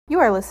You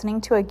are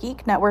listening to a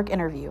Geek Network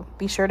interview.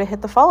 Be sure to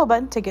hit the follow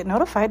button to get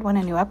notified when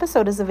a new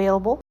episode is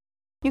available.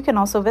 You can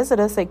also visit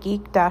us at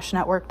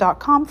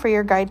geek-network.com for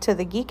your guide to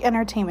the geek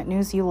entertainment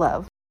news you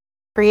love.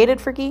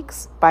 Created for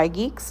geeks, by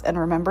geeks, and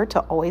remember to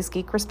always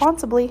geek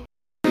responsibly.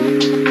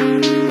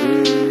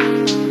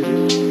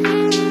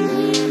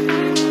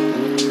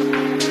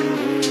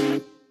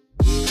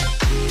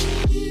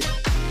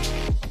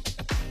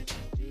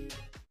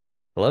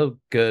 Hello,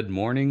 good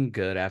morning,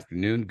 good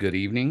afternoon, good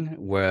evening,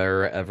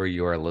 wherever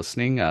you are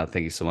listening. Thank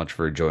you so much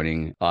for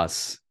joining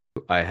us.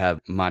 I have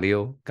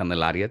Mario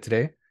Candelaria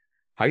today.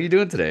 How are you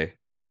doing today?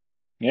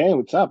 Hey,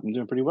 what's up? I'm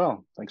doing pretty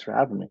well. Thanks for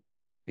having me.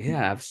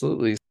 Yeah,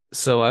 absolutely.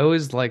 So I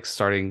always like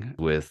starting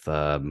with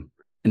an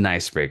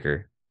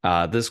icebreaker.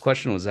 This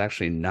question was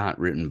actually not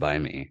written by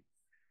me.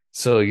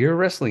 So you're a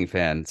wrestling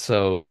fan.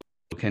 So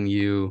can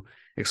you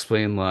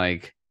explain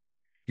like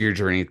your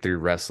journey through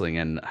wrestling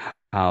and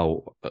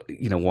how,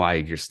 why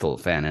you're still a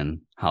fan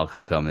and how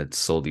come it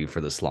sold you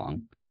for this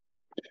long?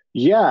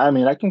 Yeah, I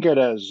mean, I can get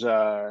as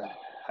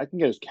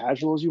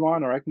casual as you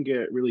want, or I can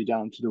get really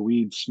down to the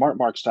weeds, smart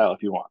mark style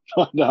if you want.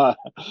 But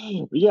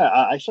yeah,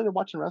 I started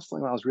watching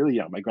wrestling when I was really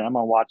young. My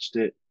grandma watched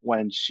it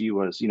when she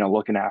was,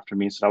 looking after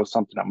me. So that was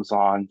something that was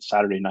on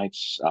Saturday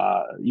nights,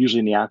 usually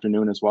in the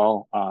afternoon as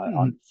well, Mhm.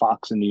 on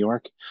Fox in New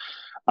York.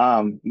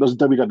 Was a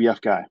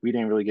WWF guy. We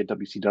didn't really get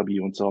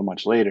WCW until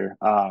much later.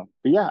 But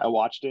yeah, I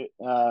watched it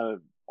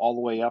all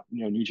the way up,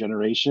 New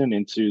Generation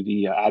into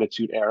the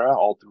Attitude Era,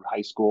 all through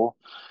high school.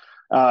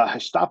 I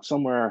stopped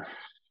somewhere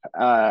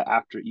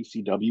after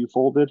ECW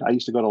folded. I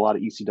used to go to a lot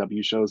of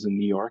ECW shows in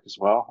New York as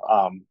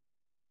well.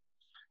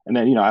 And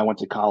then, I went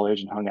to college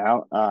and hung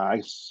out.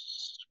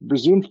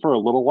 Resumed for a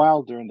little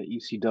while during the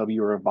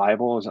ECW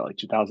revival. It was at like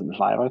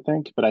 2005, I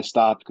think. But I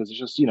stopped because it's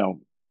just,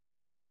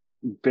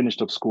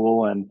 finished up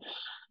school and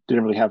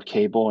didn't really have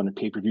cable, and the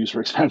pay-per-views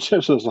were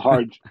expensive, so it was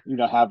hard,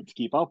 habit to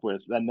keep up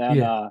with. And then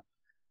Yeah.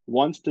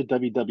 once the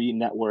WWE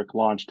Network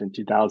launched in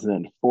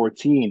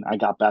 2014, I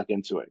got back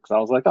into it because I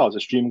was like, oh, it's a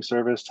streaming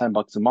service,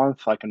 $10 a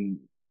month. I can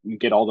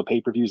get all the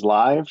pay-per-views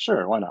live.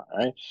 Sure, why not?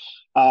 Right.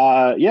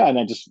 Yeah, and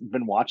I just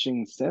been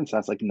watching since.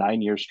 That's like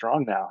 9 years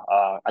strong now.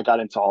 I got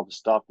into all the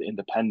stuff, the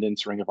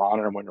Independence, Ring of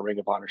Honor. I'm wearing a Ring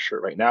of Honor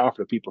shirt right now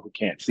for the people who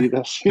can't see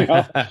this.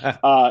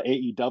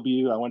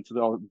 AEW. I went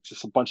to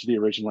just a bunch of the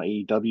original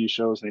AEW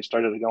shows, and they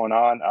started going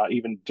on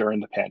even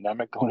during the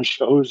pandemic, going to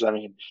shows. I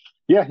mean,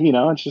 yeah,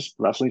 it's just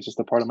wrestling's just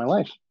a part of my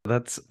life.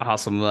 That's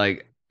awesome.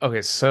 Like,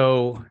 okay,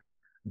 so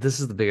this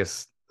is the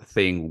biggest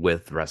thing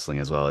with wrestling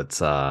as well.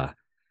 It's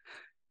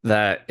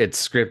that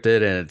it's scripted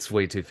and it's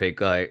way too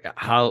fake. Like,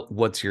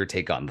 what's your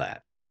take on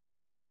that?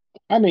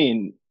 I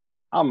mean,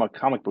 I'm a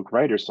comic book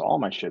writer, so all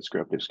my shit's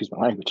scripted. Excuse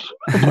my language,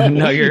 but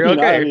No, you're I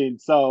okay. mean,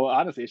 so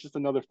honestly, it's just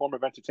another form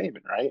of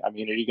entertainment, right? I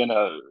mean, are you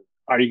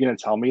gonna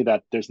tell me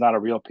that there's not a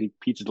real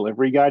pizza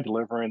delivery guy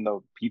delivering the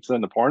pizza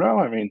in the porno?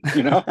 I mean,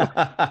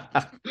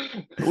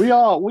 we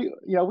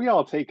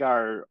all take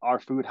our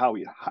food how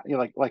we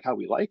like how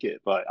we like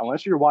it, but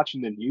unless you're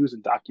watching the news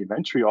and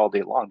documentary all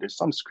day long, there's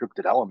some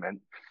scripted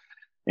element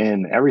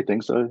in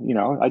everything. So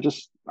I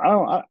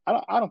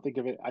don't think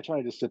of it. I try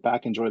to just sit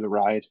back, enjoy the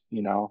ride.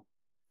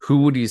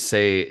 Who would you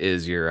say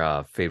is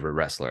your favorite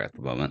wrestler at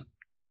the moment?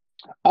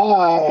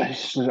 Uh,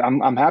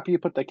 I'm happy you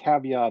put the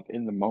caveat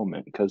in the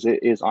moment because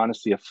it is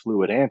honestly a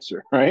fluid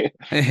answer, right?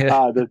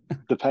 Yeah.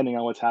 Depending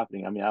on what's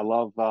happening. I mean, I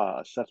love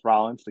Seth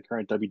Rollins, the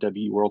current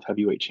WWE World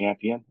Heavyweight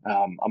Champion.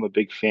 I'm a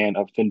big fan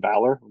of Finn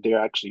Balor.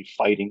 They're actually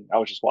fighting. I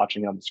was just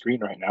watching on the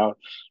screen right now.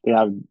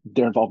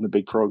 They're involved in a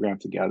big program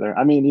together.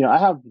 I mean, I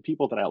have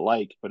people that I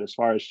like, but as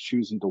far as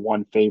choosing the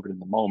one favorite in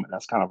the moment,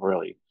 that's kind of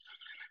really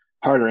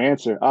harder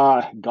answer.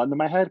 Gun to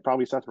my head,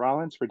 probably Seth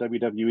Rollins for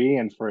WWE,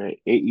 and for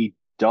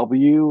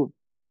AEW.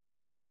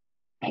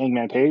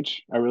 Hangman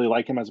Page. I really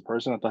like him as a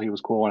person. I thought he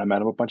was cool when I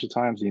met him a bunch of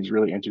times. He's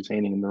really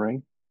entertaining in the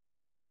ring.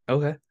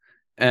 Okay.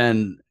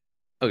 And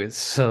okay,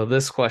 so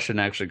this question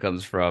actually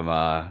comes from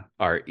our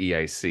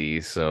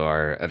EIC, so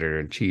our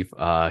editor in chief.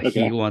 He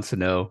Okay. wants to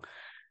know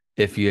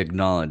if you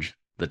acknowledge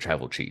the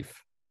tribal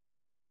chief.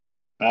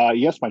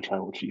 Yes, my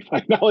tribal chief. I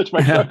acknowledge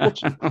my tribal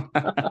chief. Put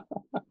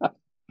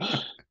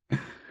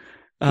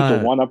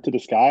the uh one up to the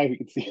sky. We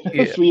can see yeah.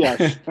 this.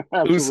 Yes, So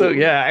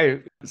absolutely. yeah,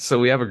 so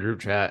we have a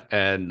group chat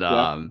and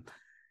Yeah.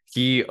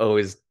 he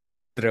always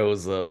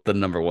throws the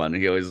number one.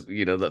 He always,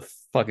 the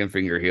fucking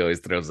finger, he always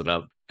throws it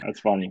up.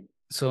 That's funny.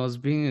 So as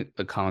being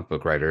a comic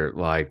book writer,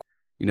 like,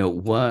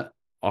 what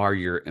are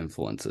your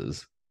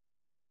influences?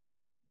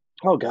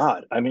 Oh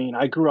God. I mean,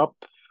 I grew up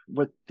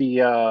with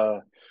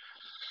I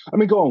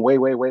mean, going way,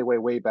 way, way, way,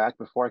 way back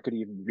before I could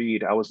even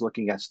read, I was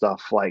looking at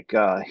stuff like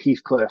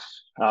Heathcliff,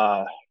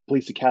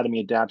 Police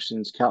Academy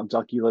adaptations, Count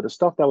Duckula, the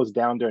stuff that was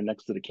down there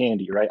next to the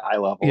candy, right? Eye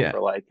level Yeah.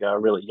 for like a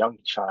really young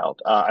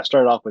child. I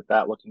started off with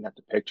that, looking at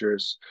the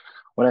pictures.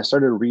 When I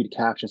started to read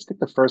captions, I think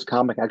the first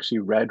comic I actually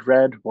read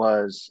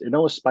was, it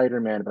was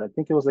Spider-Man, but I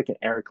think it was like an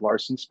Eric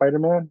Larson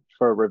Spider-Man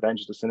for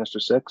Revenge of the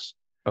Sinister Six.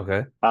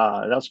 Okay.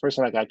 That was the first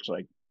time I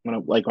actually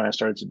when I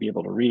started to be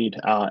able to read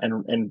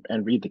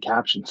and read the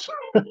captions.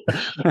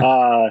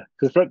 Because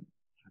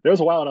there was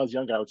a while when I was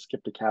younger, I would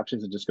skip the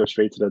captions and just go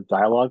straight to the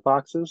dialogue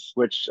boxes,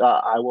 which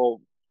I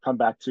will come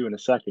back to in a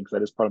second because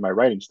that is part of my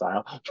writing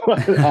style.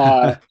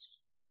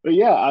 But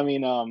yeah, I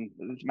mean,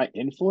 my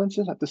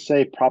influences, I have to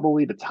say,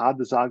 probably the Todd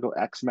DeZago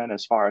X-Men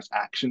as far as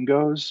action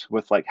goes,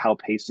 with like how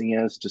pacing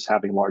is, just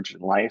having larger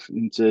than life,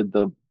 into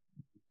the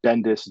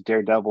Bendis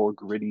Daredevil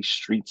gritty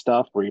street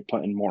stuff where you're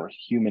putting more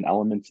human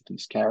elements to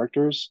these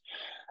characters.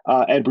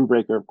 Ed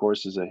Brubaker, of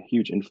course, is a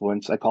huge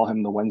influence. I call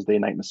him the Wednesday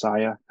Night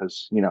Messiah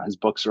because his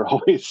books are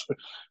always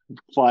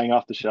flying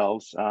off the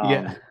shelves.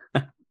 Yeah.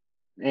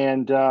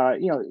 And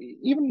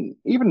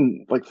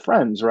even like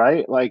Friends,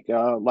 right? Like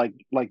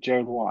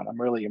Jared Wan, I'm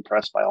really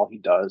impressed by all he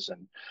does,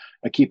 and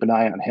I keep an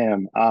eye on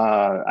him.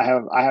 I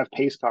have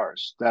pace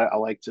cars that I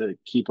like to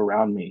keep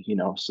around me,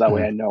 so that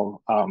way I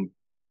Mhm.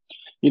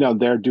 know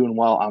they're doing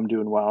well, I'm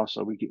doing well,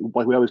 so we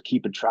always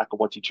keep in track of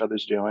what each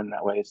other's doing.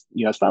 That way, it's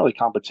not really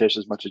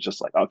competition as much as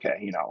just like,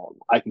 okay,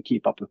 I can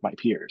keep up with my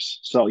peers.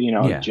 So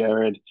Yeah.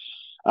 Jared,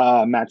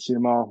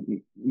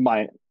 Matsumo,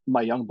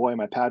 my young boy,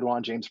 my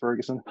Padawan, James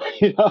Ferguson.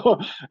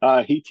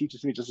 He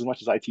teaches me just as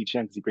much as I teach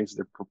him because he brings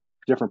a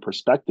different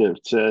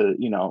perspective to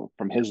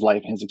from his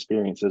life and his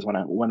experiences.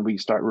 When we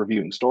start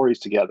reviewing stories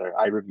together,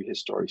 I review his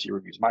stories, he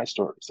reviews my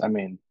stories. I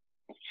mean,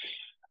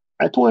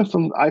 I pull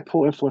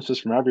influences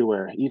from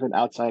everywhere, even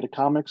outside of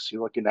comics.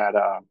 You're looking at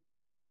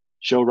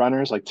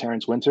showrunners like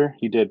Terrence Winter.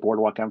 He did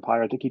Boardwalk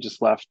Empire. I think he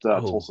just left Oh,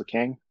 Tulsa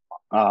King.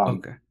 Um,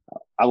 okay.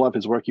 I love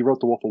his work. He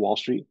wrote The Wolf of Wall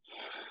Street.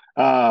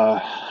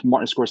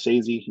 Martin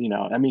Scorsese,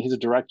 I mean, he's a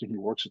director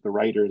who works with the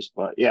writers,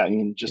 but yeah, I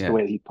mean, just the Yeah.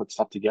 way that he puts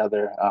stuff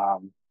together.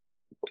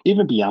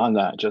 Even beyond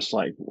that, just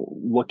like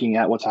looking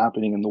at what's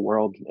happening in the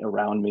world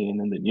around me and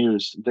in the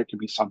news, there could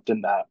be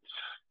something that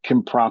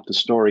can prompt a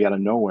story out of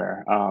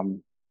nowhere.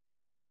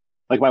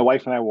 Like my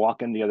wife and I were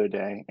walking the other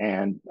day,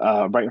 and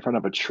right in front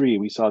of a tree,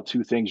 we saw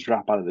two things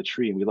drop out of the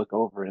tree, and we look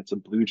over, and it's a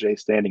blue jay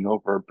standing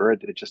over a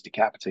bird that had just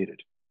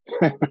decapitated.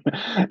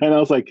 And I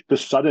was like, the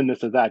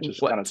suddenness of that just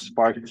kind of What?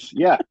 sparked.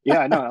 Yeah, yeah,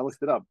 I know. I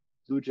looked it up.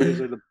 Blue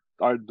jays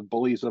are the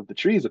bullies of the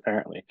trees,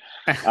 apparently,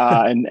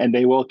 and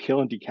they will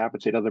kill and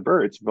decapitate other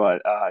birds.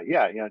 But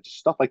yeah, just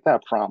stuff like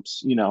that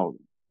prompts,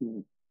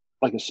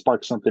 like it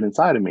sparks something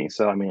inside of me.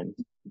 So I mean,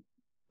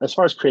 as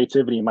far as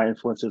creativity, my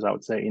influences, I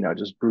would say,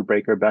 just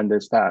Brubaker,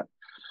 Bendis, that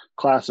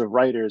class of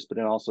writers, but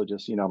then also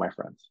just my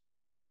friends.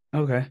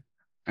 Okay.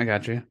 I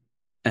got you.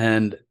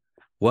 And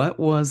what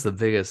was the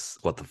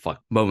biggest what the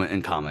fuck moment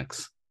in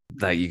comics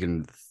that you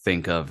can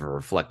think of or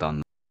reflect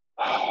on?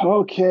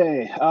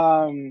 Okay.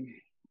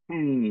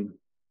 Hmm.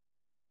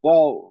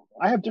 Well,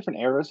 I have different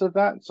eras of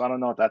that, so I don't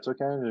know if that's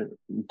okay to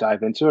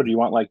dive into it. Or do you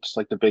want like just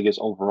like the biggest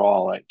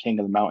overall like King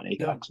of the Mountain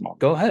No. Apex moment?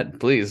 Go ahead,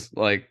 please.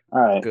 Like,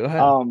 All right. go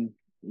ahead.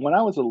 When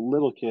I was a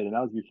little kid, and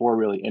that was before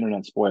really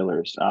internet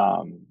spoilers,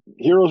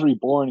 Heroes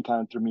Reborn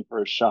kind of threw me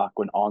for a shock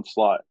when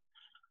Onslaught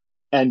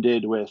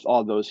ended with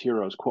all those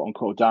heroes quote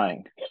unquote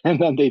dying. And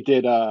then they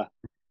did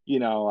you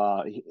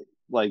know,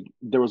 like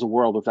there was a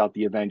world without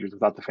the Avengers,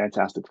 without the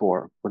Fantastic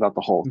Four, without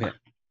the Hulk. Yeah.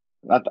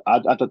 I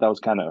thought that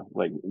was kind of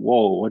like,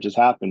 whoa, what just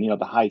happened?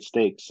 The high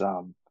stakes.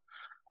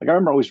 Like I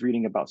remember always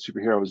reading about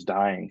superheroes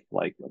dying,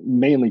 like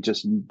mainly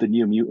just the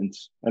New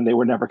Mutants, and they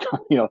were never,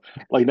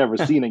 like never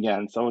seen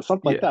again. So it was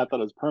something like Yeah. that. I thought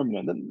it was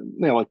permanent.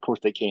 And of course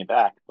they came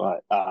back,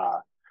 but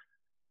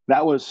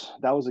that was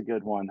a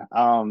good one.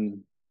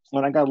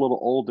 When I got a little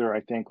older,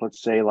 I think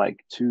let's say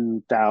like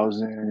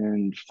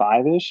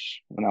 2005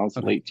 ish, when I was a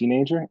Okay. late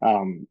teenager,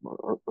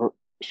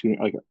 excuse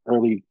me, like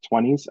early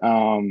 20s.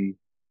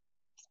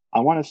 I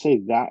want to say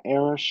that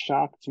era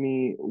shocked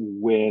me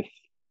with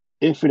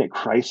Infinite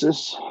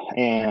Crisis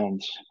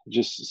and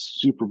just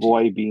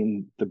Superboy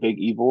being the big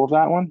evil of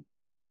that one.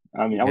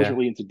 I mean, I wasn't Yeah.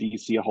 really into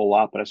DC a whole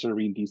lot, but I started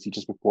reading DC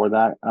just before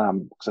that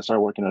because I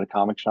started working at a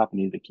comic shop and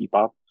needed to keep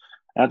up.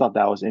 And I thought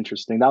that was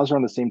interesting. That was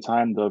around the same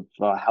time the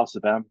House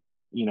of M,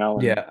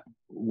 and Yeah.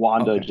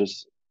 Wanda Okay.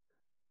 just,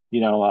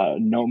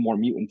 no more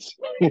mutants.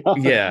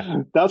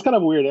 Yeah. That was kind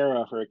of a weird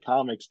era for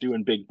comics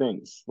doing big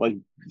things, like,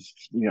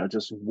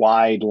 just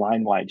line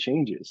wide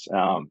changes.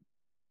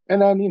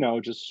 And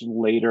then, just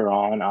later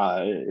on,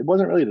 it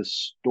wasn't really the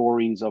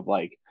stories of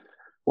like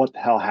what the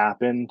hell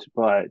happened,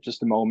 but just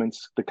the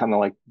moments, the kind of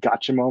like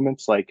gotcha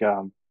moments, like,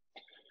 all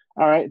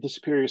right, the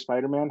Superior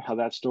Spider-Man, how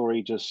that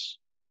story just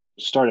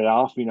started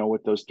off,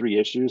 with those three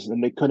issues,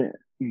 and they couldn't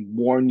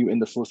warn you in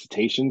the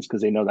solicitations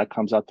because they know that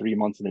comes out 3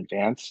 months in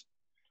advance.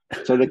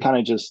 So they kind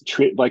of just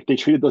they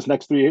treated those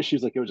next three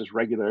issues like it was just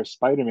regular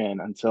Spider-Man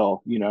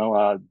until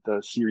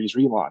the series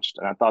relaunched,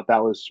 and I thought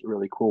that was a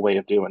really cool way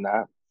of doing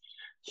that.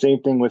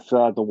 Same thing with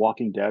the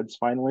Walking Dead's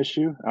final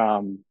issue.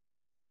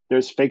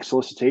 There's fake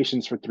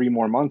solicitations for 3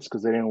 more months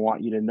because they didn't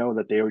want you to know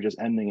that they were just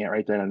ending it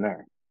right then and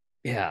there.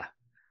 Yeah.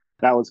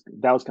 That was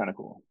kind of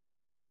cool.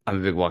 I'm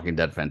a big Walking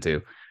Dead fan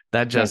too.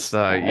 That just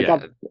Nice. I yeah.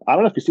 got. I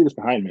don't know if you see this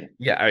behind me.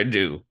 Yeah, I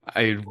do.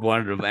 I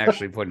wanted to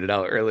actually point it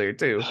out earlier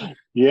too.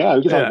 Yeah,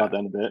 we can talk about Yeah. that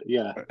in a bit.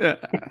 Yeah. Yeah.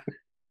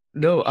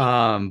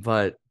 No,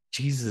 but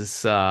Jesus,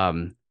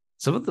 some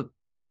of the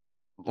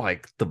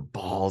like the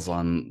balls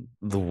on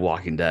The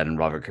Walking Dead and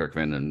Robert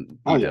Kirkman and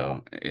Oh yeah.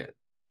 yeah.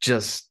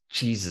 just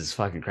Jesus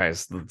fucking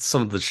Christ,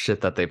 some of the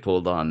shit that they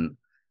pulled on.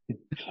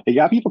 It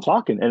got people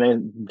talking and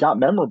it got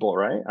memorable,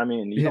 right? I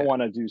mean, you don't Yeah.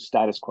 want to do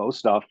status quo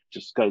stuff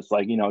just because,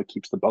 like, it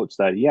keeps the boat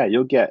steady. Yeah,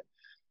 you'll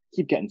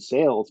keep getting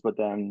sales, but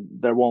then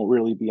there won't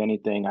really be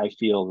anything I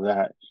feel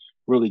that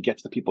really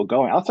gets the people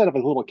going outside of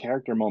like little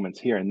character moments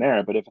here and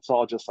there. But if it's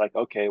all just like,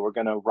 okay, we're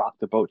gonna rock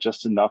the boat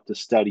just enough to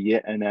steady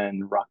it and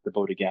then rock the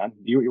boat again,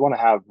 you want to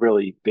have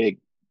really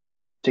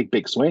take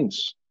big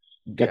swings,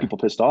 get Yeah. people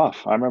pissed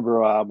off. I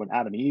remember when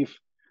Adam Eve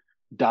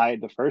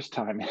died the first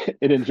time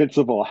in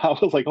Invincible. I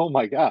was like, oh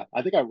my God.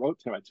 I think I wrote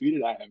to him. I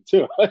tweeted at him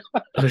too.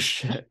 Oh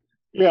shit.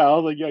 Yeah, I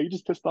was like, yeah, you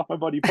just pissed off my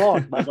buddy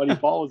Paul. My buddy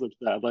Paul was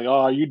upset. Like,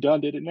 oh, you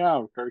done did it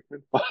now,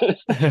 Kirkman. But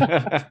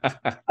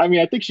I mean,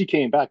 I think she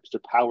came back because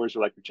her powers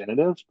were like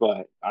regenerative.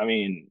 But I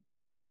mean,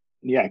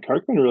 yeah,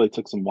 Kirkman really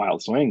took some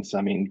wild swings. I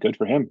mean, good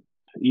for him.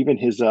 Even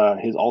his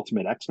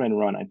Ultimate X-Men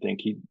run, I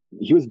think he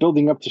was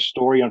building up to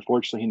story.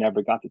 Unfortunately, he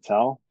never got to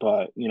tell.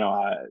 But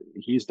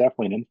he's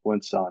definitely an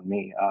influence on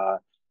me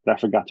that I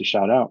forgot to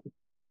shout out.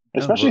 Oh,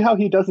 Especially how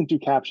he doesn't do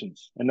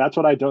captions, and that's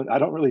what I don't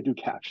really do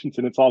captions,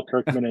 and it's all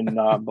Kirkman and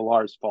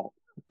Millar's fault.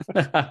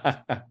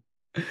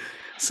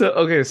 so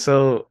okay,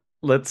 so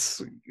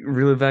let's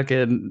reel it back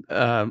in.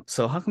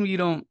 So how come you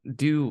don't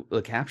do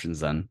the captions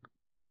then?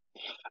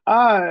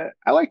 I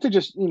like to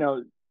just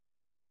I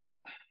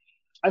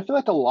feel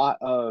like a lot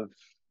of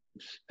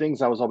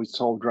things I was always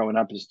told growing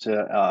up is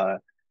to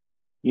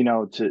you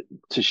know to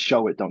to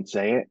show it, don't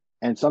say it.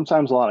 And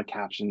sometimes a lot of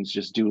captions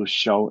just do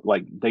show,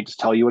 like they just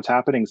tell you what's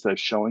happening instead of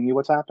showing you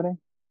what's happening.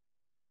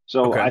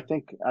 So Okay. I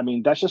think, I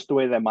mean, that's just the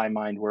way that my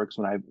mind works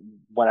when I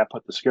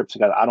put the script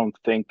together. I don't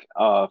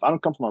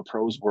come from a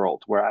prose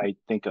world where I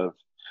think of,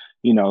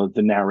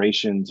 the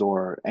narrations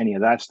or any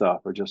of that stuff,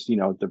 or just,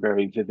 the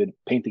very vivid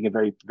painting a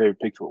very, very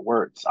picture with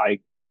words.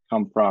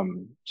 Come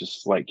from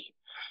just like,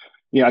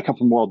 I come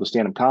from a world of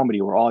stand-up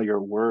comedy where all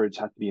your words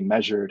have to be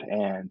measured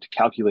and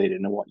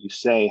calculated, and what you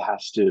say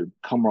has to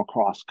come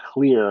across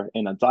clear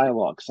in a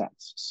dialogue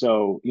sense.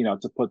 So,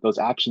 to put those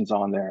actions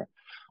on there,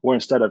 where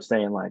instead of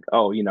saying like,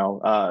 oh,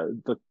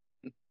 the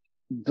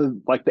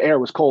air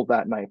was cold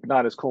that night, but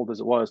not as cold as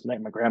it was the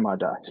night my grandma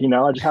died.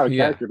 I just have a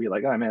Yeah. character be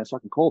like, oh man, it's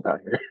fucking cold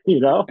out here,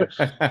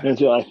 and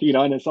so like,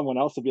 and then someone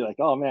else will be like,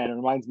 oh man, it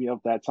reminds me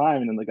of that time,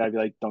 and then the guy be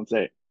like, don't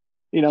say it.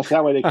 So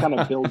that way they kind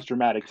of builds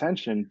dramatic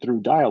tension through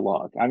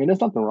dialogue. I mean, there's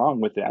nothing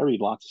wrong with it. I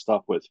read lots of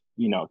stuff with,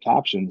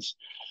 captions.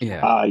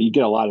 Yeah. You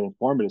get a lot of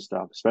informative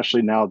stuff,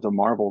 especially now the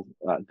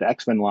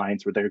X-Men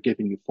lines where they're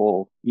giving you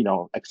full,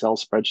 Excel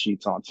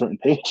spreadsheets on certain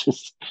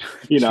pages.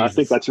 I think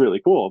Jesus. that's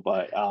really cool,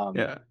 but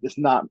Yeah. it's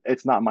not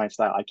my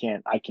style. I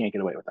can't get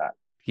away with that.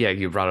 Yeah,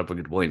 you brought up a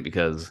good point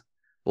because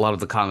a lot of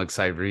the comics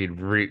I read,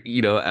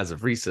 as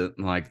of recent,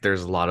 like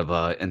there's a lot of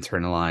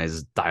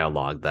internalized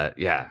dialogue that,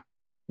 yeah.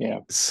 Yeah.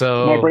 My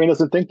So, brain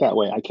doesn't think that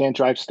way. I can't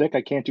drive stick.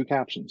 I can't do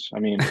captions. I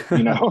mean,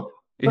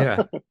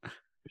 yeah,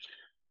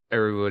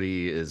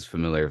 everybody is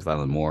familiar with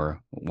Alan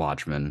Moore,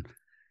 Watchmen.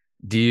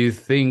 Do you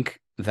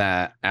think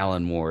that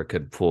Alan Moore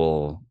could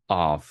pull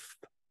off,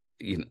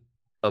 you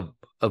know,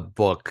 a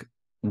book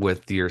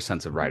with your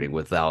sense of writing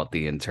without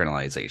the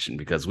internalization?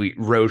 Because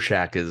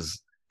Rorschach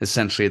is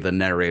essentially the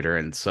narrator,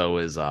 and so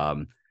is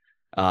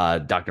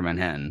Dr.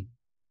 Manhattan.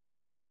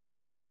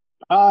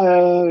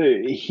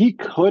 He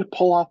could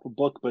pull off a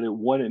book, but it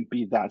wouldn't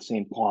be that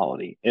same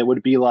quality. It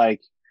would be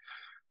like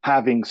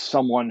having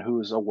someone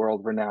who's a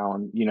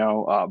world-renowned,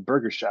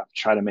 burger chef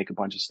try to make a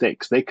bunch of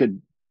steaks. They could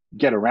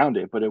get around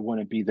it, but it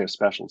wouldn't be their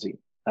specialty.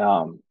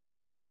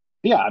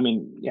 Yeah, I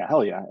mean, yeah,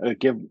 hell yeah.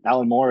 Give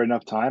Alan Moore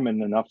enough time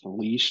and enough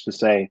leash to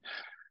say,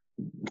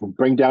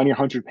 bring down your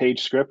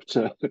 100-page script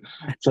to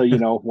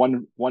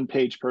one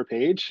page per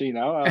page.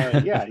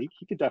 Yeah, he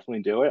could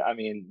definitely do it. I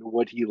mean,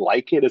 would he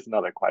like it is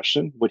another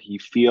question. Would he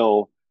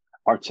feel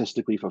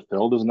artistically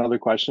fulfilled is another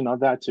question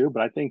of that too.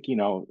 But I think,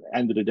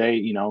 end of the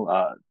day,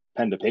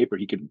 pen to paper,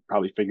 he could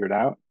probably figure it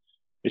out.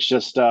 It's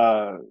just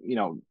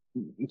it'll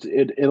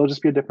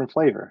just be a different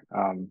flavor.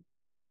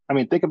 I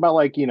mean, think about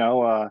like,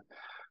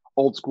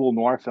 old school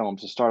noir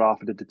films to start off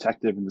with a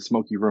detective in the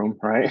smoky room,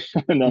 right?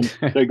 And then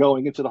they're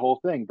going into the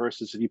whole thing,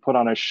 versus if you put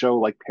on a show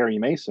like Perry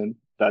Mason,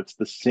 that's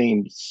the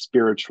same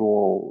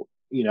spiritual,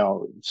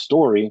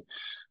 story,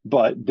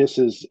 but this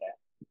is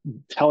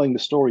telling the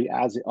story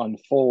as it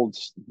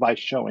unfolds by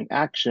showing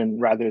action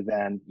rather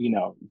than,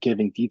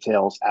 giving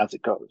details as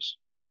it goes.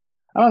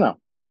 I don't know.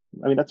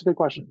 I mean, that's a good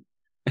question.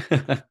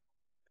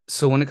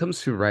 So when it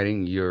comes to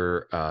writing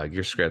your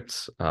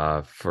scripts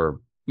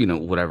for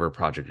whatever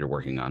project you're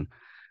working on,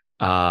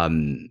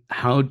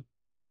 how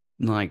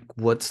like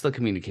what's the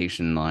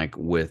communication like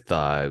with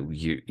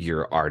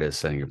your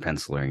artist and your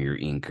penciler and your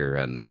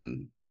inker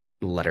and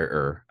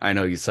letterer? I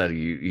know you said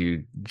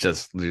you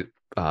just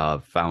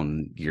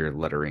found your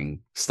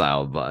lettering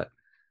style, but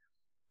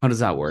how does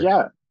that work?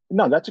 Yeah,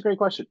 no, that's a great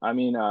question. I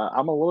mean,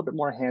 I'm a little bit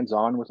more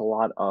hands-on with a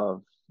lot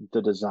of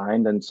the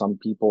design than some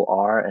people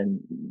are, and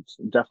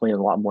definitely a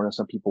lot more than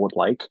some people would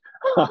like.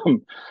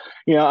 Um,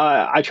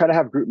 I try to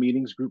have group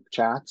meetings, group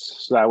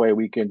chats, so that way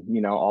we can,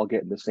 all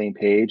get in the same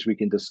page. We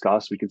can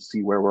discuss, we can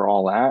see where we're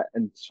all at.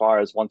 And as far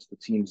as once the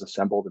team's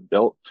assembled and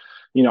built,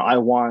 I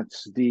want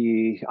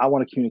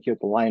to communicate with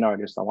the line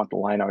artist. I want the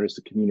line artist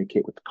to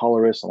communicate with the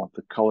colorist. I want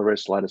the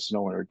colorist to let us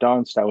know when we're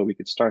done, so that way we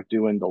could start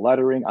doing the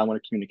lettering. I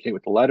want to communicate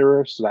with the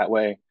letterer, so that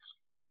way,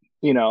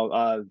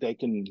 they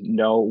can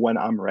know when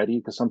I'm ready.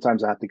 Because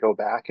sometimes I have to go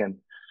back and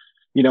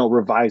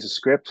revise a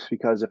script,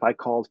 because if I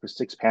called for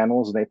 6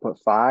 panels and they put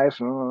 5,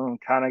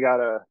 kind of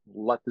gotta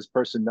let this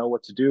person know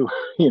what to do,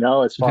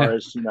 as far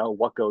as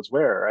what goes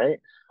where, right?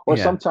 Or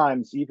Yeah.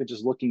 sometimes even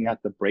just looking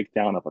at the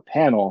breakdown of a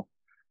panel,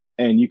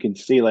 and you can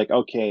see like,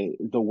 okay,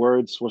 the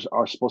words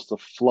are supposed to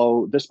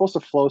flow. They're supposed to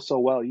flow so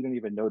well you don't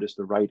even notice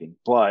the writing.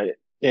 But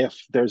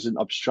if there's an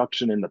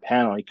obstruction in the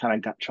panel, you kind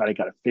of got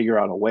to figure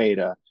out a way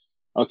to,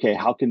 okay,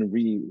 how can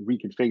we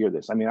reconfigure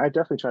this? I mean, I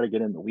definitely try to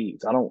get in the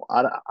weeds. I don't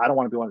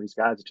want to be one of these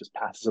guys that just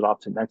passes it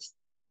off to the next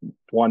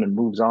one and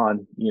moves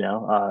on,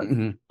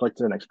 Hmm. like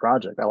to the next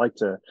project. I like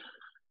to,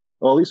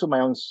 well, at least with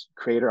my own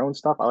creator own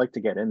stuff, I like to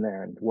get in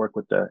there and work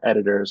with the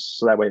editors,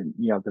 so that way,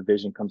 the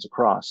vision comes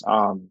across.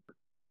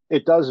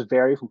 It does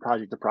vary from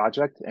project to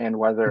project, and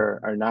whether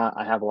or not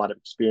I have a lot of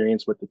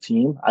experience with the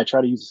team, I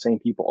try to use the same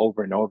people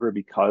over and over,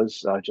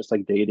 because just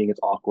like dating, it's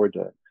awkward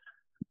to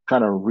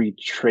kind of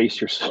retrace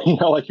your,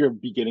 like your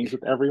beginnings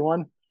with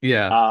everyone.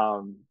 Yeah.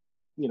 Um,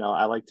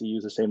 I like to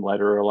use the same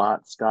letterer a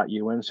lot. Scott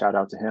Ewan, shout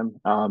out to him.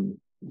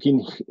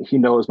 He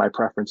knows my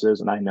preferences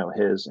and I know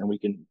his, and we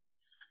can,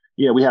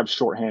 we have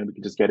shorthand. We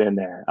can just get in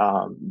there.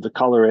 The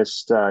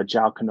colorist,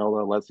 Jao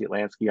Canola, Leslie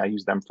Lansky, I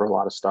use them for a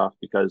lot of stuff,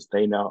 because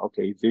they know,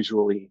 okay,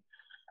 visually,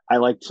 I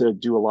like to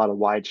do a lot of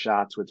wide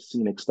shots with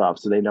scenic stuff.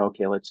 So they know,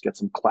 okay, let's get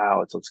some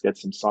clouds, let's get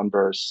some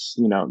sunbursts,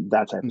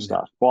 that type of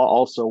stuff. While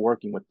also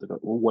working with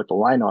the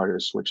line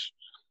artists, which,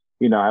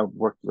 I've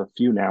worked with a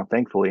few now,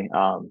 thankfully.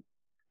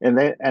 And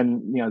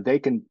they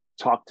can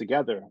talk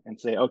together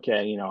and say,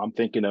 okay, I'm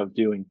thinking of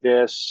doing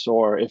this,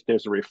 or if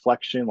there's a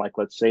reflection, like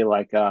let's say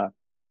like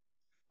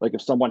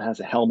if someone has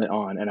a helmet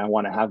on and I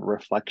want to have a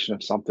reflection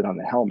of something on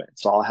the helmet.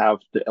 So I'll have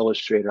the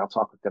illustrator, I'll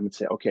talk with them and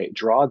say, okay,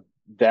 draw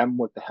them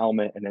with the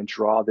helmet and then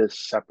draw this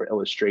separate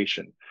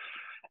illustration.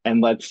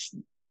 And let's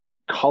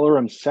color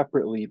them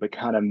separately, but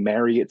kind of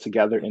marry it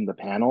together in the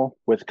panel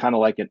with kind of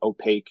like an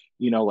opaque,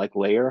 like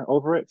layer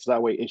over it. So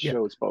that way it Yeah.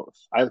 shows both.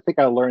 I think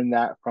I learned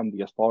that from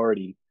the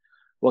Authority,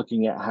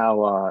 looking at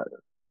how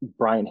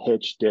Brian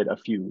Hitch did a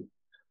few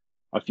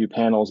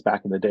panels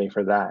back in the day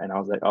for that. And I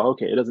was like, oh,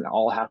 okay, it doesn't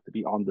all have to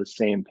be on the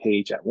same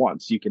page at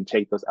once. You can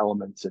take those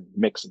elements and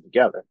mix them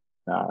together.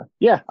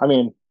 Yeah, I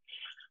mean,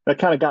 that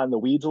kind of got in the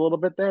weeds a little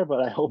bit there,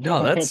 but I hope No,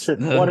 I that's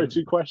answered one or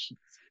two questions.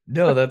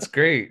 no, that's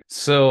great.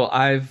 So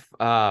I've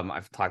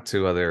talked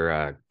to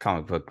other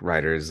comic book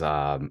writers,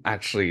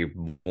 actually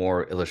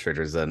more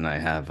illustrators than I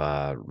have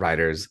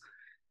writers,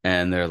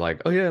 and they're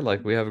like, "Oh yeah,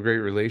 like we have a great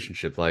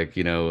relationship. Like,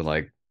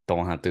 like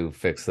don't have to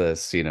fix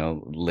this,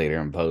 later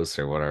in post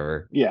or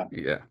whatever." Yeah.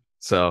 Yeah.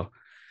 So,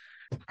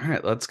 all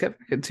right, let's get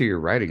back into your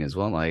writing as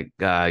well. Like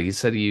you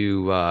said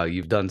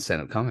you've done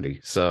stand-up comedy.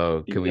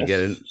 So, can we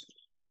get Yes. in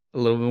a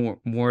little bit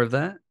more of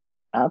that?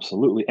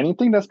 Absolutely.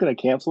 Anything that's going to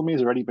cancel me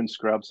has already been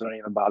scrubbed, so don't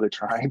even bother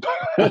trying.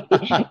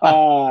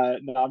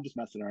 No, I'm just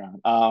messing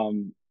around.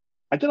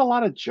 I did a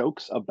lot of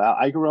jokes about.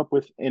 I grew up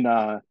in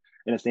a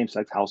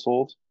same-sex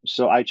household,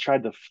 so I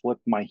tried to flip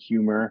my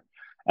humor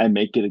and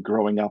make it a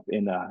growing up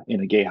in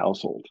a gay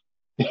household.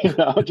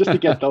 Just to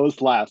get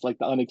those laughs, like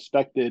the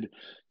unexpected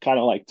kind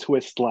of like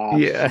twist laughs,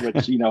 Yeah.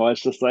 which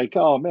it's just like,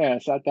 oh man, I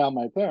sat down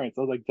with my parents.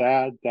 I was like,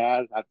 Dad,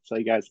 I have to tell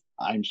you guys,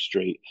 I'm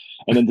straight,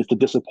 and then just the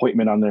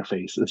disappointment on their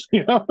faces.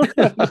 No,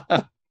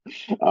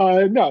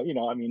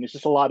 I mean, it's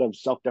just a lot of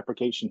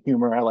self-deprecation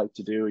humor I like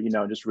to do,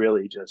 just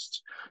really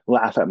just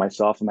laugh at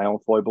myself and my own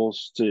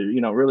foibles to,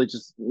 really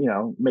just,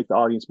 make the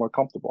audience more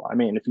comfortable. I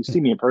mean, if you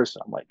see me in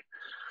person, I'm like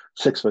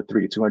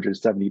 6'3",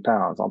 270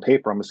 pounds. On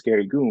paper, I'm a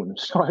scary goon.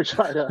 So I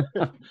try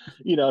to,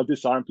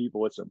 disarm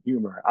people with some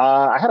humor.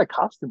 I had a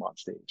costume on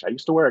stage. I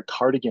used to wear a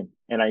cardigan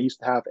and I used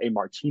to have a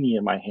martini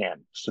in my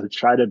hand. So to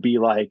try to be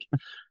like,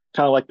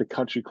 kind of like the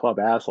country club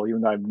asshole,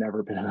 even though I've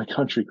never been in a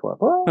country club.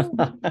 Well,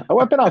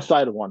 I've been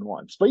outside of one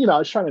once, but I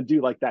was trying to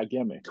do like that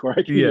gimmick where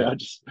I can, Yeah.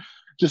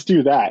 just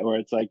do that, where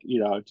it's like,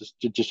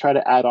 just try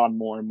to add on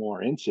more and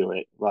more into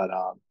it. But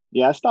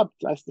yeah, I stopped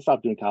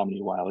doing comedy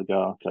a while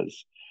ago,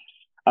 because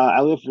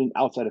I lived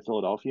outside of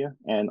Philadelphia,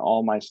 and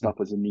all my stuff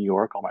was in New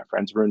York. All my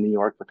friends were in New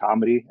York for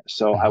comedy,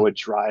 so I Mhm. would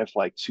drive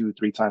like 2,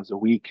 3 times a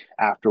week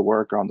after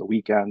work or on the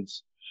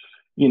weekends,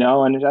 and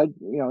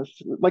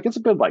it's a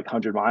good like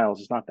 100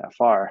 miles. It's not that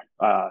far,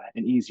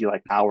 an easy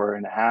like hour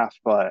and a half.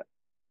 But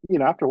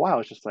after a while,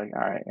 it's just like,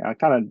 all right, I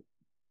kind of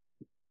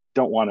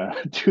don't want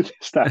to do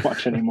this that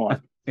much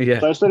anymore.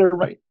 Yeah. So I started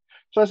writing.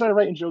 So I started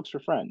writing jokes for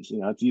friends.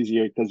 It's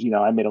easier because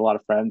I made a lot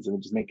of friends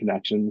and just make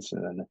connections,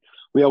 and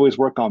we always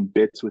work on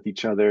bits with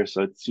each other.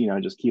 So it's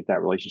just keep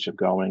that relationship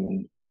going,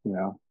 and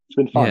it's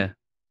been fun. Yeah.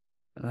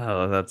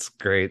 Oh, that's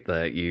great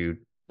that you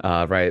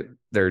write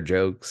their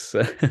jokes.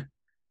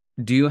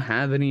 Do you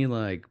have any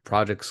like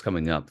projects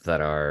coming up that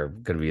are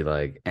going to be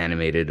like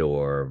animated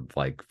or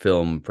like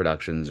film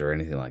productions or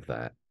anything like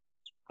that?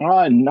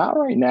 Not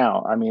right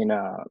now. I mean,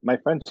 my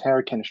friend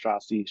Tara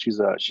Kenstrassi,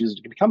 she's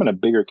becoming a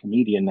bigger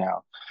comedian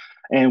now.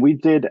 And we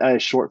did a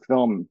short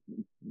film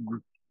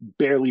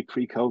barely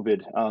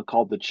pre-COVID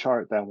called The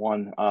Chart that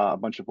won a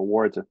bunch of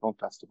awards at film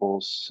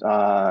festivals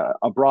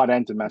abroad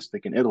and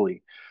domestic in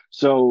Italy.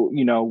 So,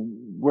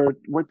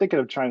 we're thinking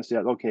of trying to say,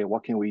 okay,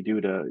 what can we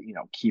do to,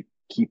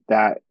 keep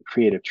that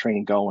creative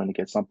train going and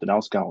get something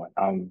else going.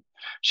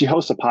 She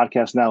hosts a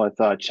podcast now with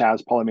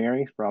Chaz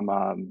Palmieri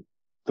from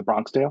The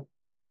Bronx Tale.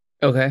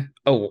 Okay.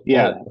 Oh,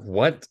 Yeah,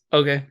 what?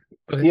 Okay.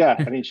 Okay. yeah,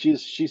 I mean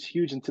she's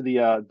huge into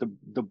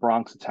the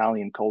Bronx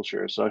Italian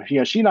culture. So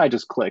she and I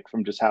just click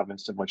from just having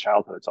similar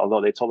childhoods.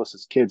 Although they told us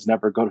as kids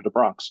never go to the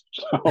Bronx.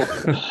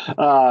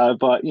 So,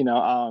 but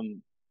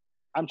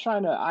I'm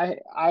trying to.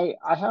 I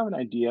have an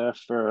idea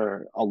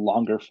for a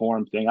longer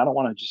form thing. I don't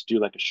want to just do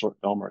like a short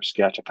film or a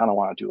sketch. I kind of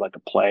want to do like a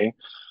play.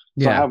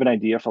 So I Yeah. have an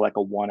idea for like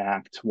a one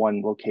act,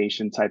 one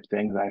location type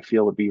thing that I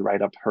feel would be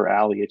right up her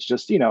alley. It's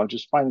just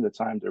just finding the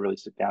time to really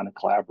sit down and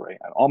collaborate.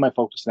 All my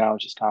focus now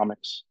is just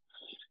comics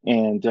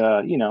and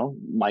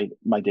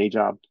my day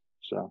job.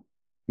 So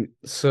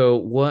So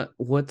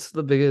what's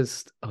the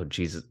biggest oh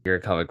Jesus, you're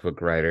a comic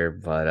book writer,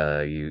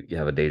 but you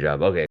have a day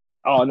job. Okay.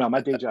 oh no, my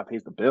day job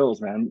pays the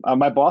bills, man.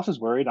 My boss is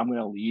worried I'm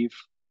gonna leave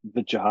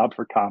the job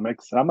for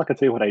comics. And I'm not gonna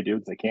tell you what I do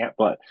because I can't,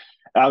 but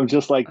I'm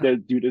just like,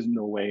 dude, there's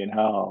no way in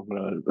hell I'm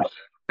gonna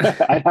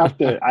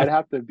I'd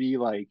have to be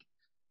like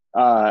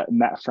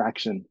Matt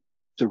Fraction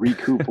to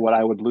recoup what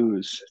I would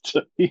lose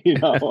to,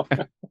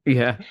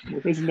 Yeah.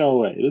 There's no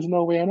way. There's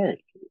no way on earth.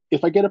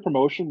 If I get a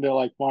promotion, they're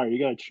like, Mario, you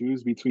got to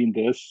choose between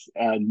this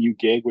new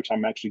gig, which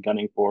I'm actually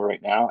gunning for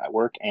right now at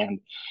work, and,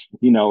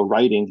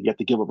 writing. You have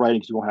to give up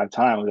writing because you won't have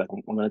time. I was like,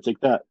 I'm going to take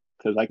that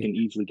because I can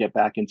easily get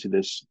back into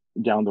this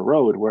down the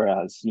road.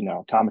 Whereas,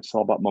 comics is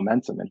all about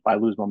momentum. And if I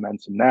lose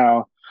momentum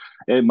now,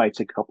 it might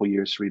take a couple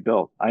years to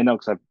rebuild. I know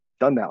because I've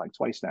done that like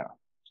twice now.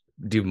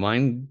 Do you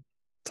mind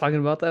talking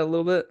about that a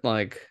little bit?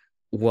 Like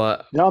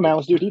what No, man,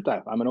 let's do a deep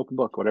dive. I'm an open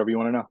book, whatever you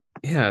want to know.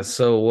 yeah,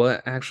 so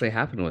what actually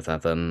happened with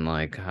that then?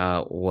 Like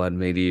what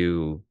made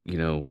you,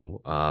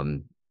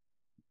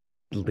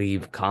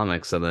 leave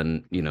comics and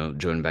then,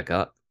 join back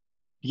up?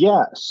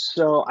 Yeah,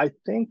 so I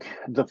think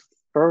the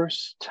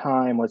first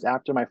time was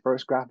after my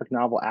first graphic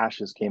novel,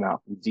 Ashes, came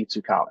out from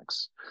Z2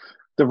 Comics.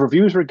 The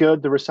reviews were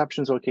good, the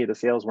reception's okay, the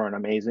sales weren't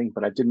amazing,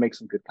 but I did make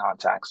some good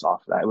contacts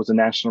off of that. It was a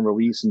national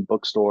release in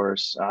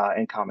bookstores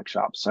and comic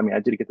shops. I mean,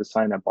 I did get to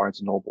sign at Barnes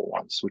and Noble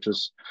once, which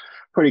was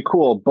pretty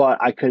cool, but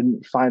I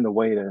couldn't find a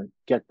way to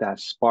get that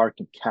spark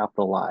and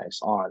capitalize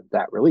on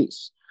that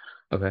release.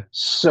 Okay.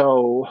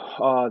 So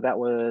that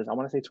was, I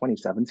want to say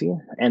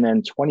 2017. And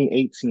then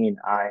 2018,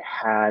 I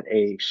had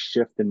a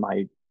shift in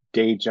my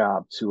day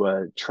job to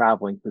a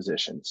traveling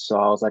position. So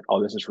I was like,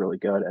 oh, this is really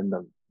good. And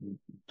the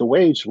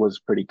wage was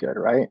pretty good,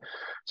 right?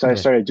 So I Yeah.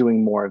 started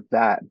doing more of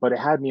that, but it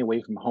had me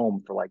away from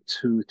home for like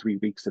 2, 3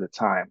 weeks at a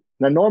time.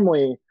 Now,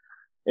 normally,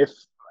 if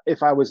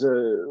if I was a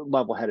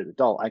level-headed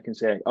adult, I can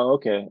say, oh,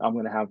 okay, I'm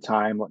going to have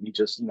time. Let me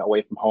just,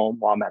 away from home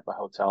while I'm at the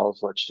hotels.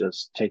 Let's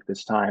just take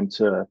this time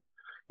to,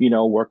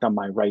 work on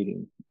my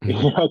writing,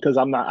 because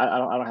I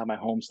don't have my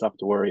home stuff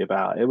to worry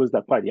about. It was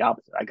quite the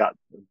opposite. I got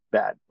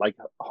bad, like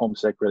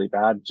homesick really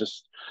bad.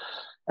 Just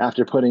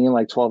after putting in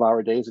like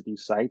 12-hour days at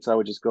these sites, I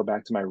would just go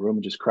back to my room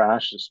and just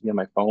crash, just be on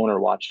my phone or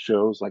watch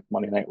shows like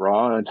Monday Night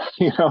Raw and,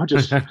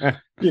 just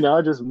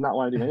not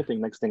want to do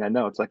anything. Next thing I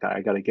know, it's like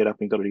I got to get up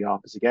and go to the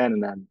office again.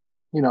 And then,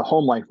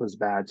 home life was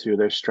bad too.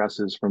 There's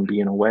stresses from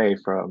being away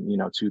from,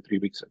 2, 3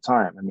 weeks at a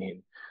time. I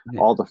mean,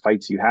 Yeah. all the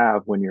fights you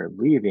have when you're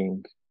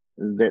leaving,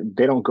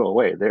 they don't go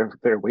away.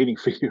 They're waiting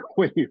for you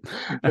when you.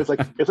 It's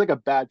like a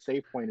bad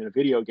save point in a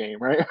video game,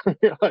 right?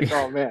 You're like,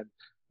 oh man,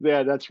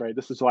 yeah, that's right.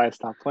 This is why I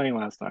stopped playing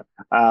last time.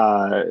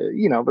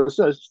 But it's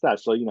just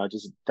that. So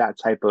just that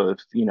type of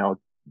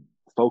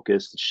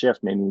focused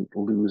shift made me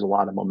lose a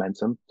lot of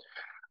momentum.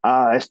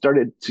 I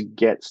started to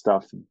get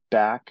stuff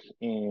back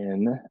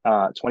in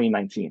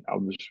 2019. I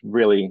was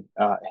really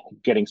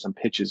getting some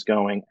pitches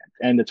going.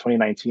 End of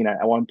 2019,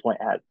 at one point,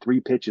 I had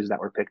 3 pitches that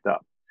were picked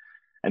up.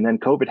 And then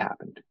COVID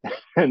happened.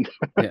 And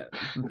Yeah.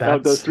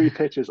 of those That's 3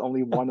 pitches,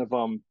 only one of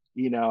them,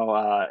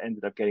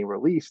 ended up getting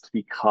released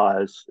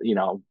because,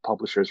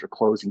 publishers were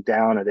closing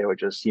down or they were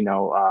just,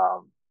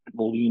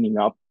 leaning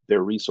up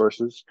their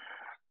resources.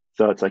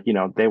 So it's like,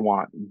 they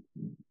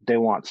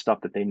want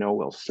stuff that they know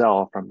will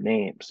sell from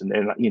names. And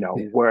then, yeah.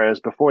 whereas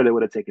before they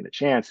would have taken a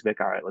chance,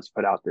 like, all right, let's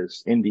put out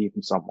this indie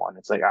from someone.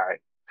 It's like, all right,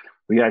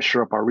 we got to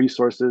shore up our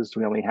resources.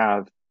 We only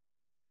have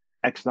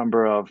X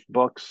number of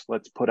books.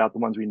 Let's put out the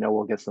ones we know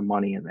will get some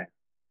money in there.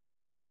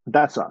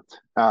 That sucked.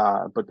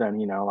 But then,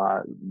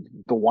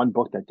 the one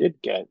book that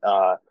did get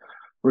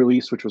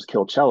released, which was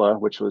Kilchella,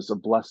 which was a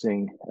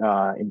blessing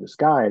in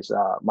disguise.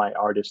 My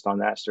artist on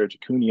that, Serge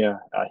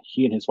Acuna,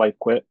 he and his wife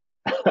quit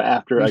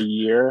after a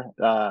year.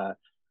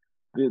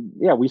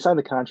 yeah, we signed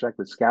the contract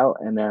with Scout,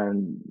 and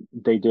then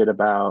they did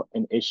about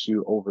an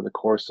issue over the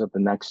course of the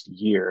next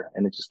year,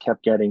 and it just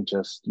kept getting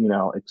just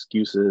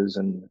excuses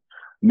and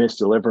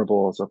missed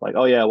deliverables of like,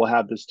 oh yeah, we'll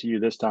have this to you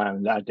this time,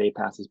 and that day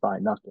passes by,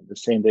 nothing. The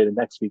same day the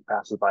next week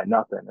passes by,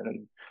 nothing, and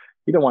then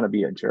you don't want to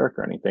be a jerk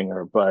or anything,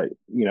 but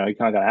you kind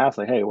of got to ask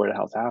like, hey, where the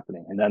hell's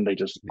happening? And then they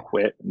just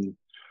quit, and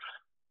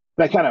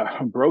that kind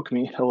of broke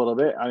me a little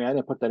bit. I mean, I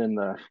didn't put that in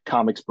the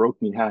comics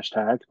broke me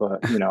hashtag,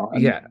 but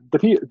and Yeah.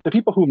 the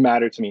people who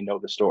matter to me know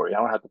the story. I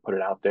don't have to put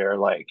it out there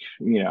like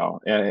in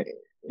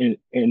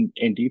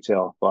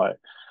detail, but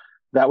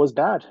that was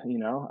bad.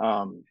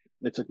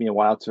 It took me a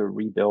while to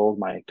rebuild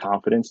my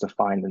confidence to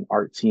find an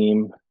art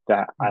team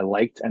that I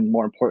liked, and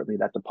more importantly,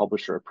 that the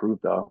publisher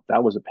approved of.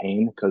 That was a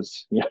pain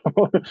because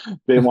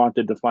they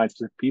wanted to find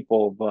specific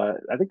people,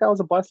 but I think that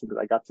was a blessing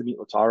because I got to meet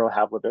Lataro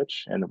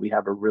Havlovich, and we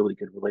have a really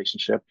good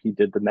relationship. He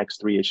did the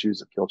next 3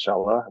 issues of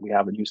Kilchella. We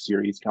have a new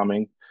series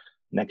coming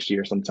next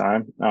year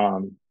sometime.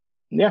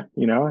 Yeah,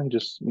 and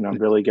just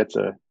really get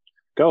to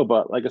go.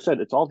 But like I said,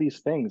 it's all these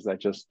things that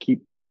just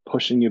keep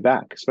pushing you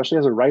back, especially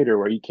as a writer,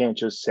 where you can't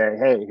just say,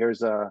 "Hey,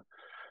 here's a."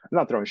 I'm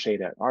not throwing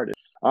shade at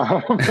artists.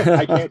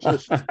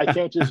 I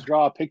can't just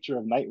draw a picture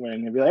of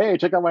Nightwing and be like, "Hey,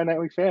 check out my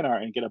Nightwing fan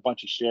art," and get a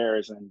bunch of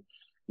shares and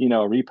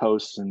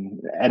reposts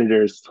and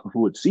editors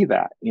who would see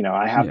that.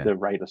 I have Yeah. to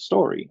write a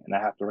story, and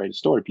I have to write a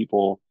story.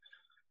 People,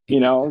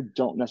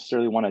 don't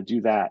necessarily want to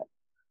do that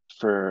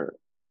for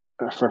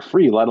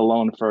free, let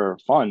alone for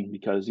fun,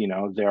 because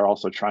they're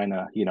also trying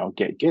to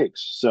get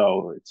gigs.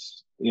 So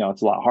it's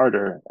a lot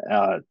harder.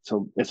 It's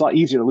a lot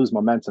easier to lose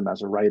momentum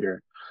as a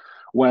writer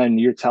when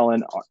you're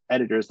telling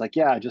editors like,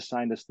 yeah, I just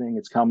signed this thing,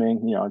 it's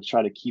coming, and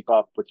try to keep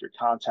up with your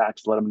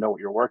contacts, let them know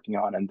what you're working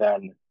on, and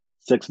then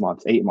 6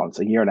 months, 8 months,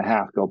 a year and a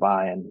half go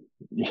by, and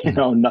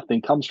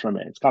nothing comes from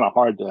it. It's kind of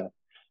hard to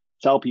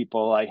tell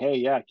people like, hey,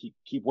 yeah,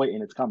 keep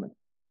waiting, it's coming.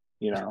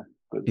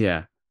 But,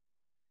 Yeah.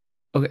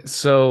 Okay,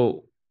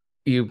 so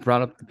you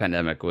brought up the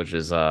pandemic, which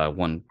is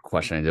one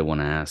question I did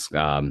want to ask.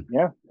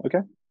 yeah,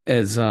 okay,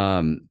 Is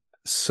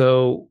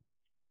so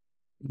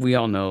we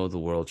all know the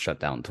world shut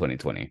down in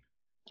 2020.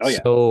 oh yeah.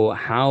 So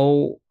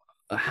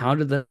how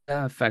did that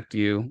affect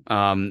you?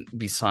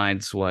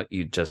 Besides what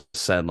you just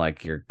said,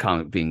 like your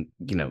comic being,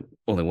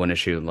 only one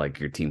issue, like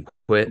your team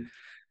quit.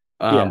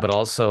 Yeah. But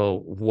also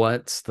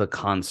what's the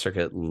con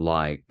circuit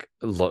like?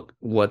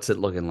 What's it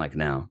looking like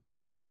now?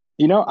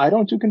 I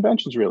don't do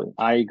conventions really.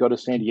 I go to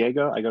San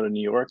Diego, I go to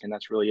New York, and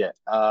that's really it.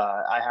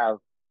 I have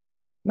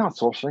not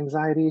social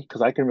anxiety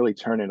because I can really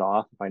turn it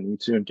off if I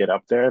need to and get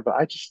up there, but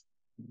I just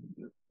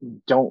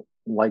don't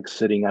like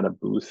sitting at a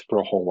booth for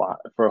a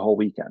whole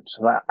weekend.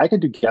 So I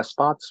could do guest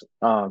spots.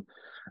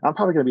 I'm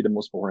probably going to be the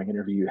most boring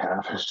interview you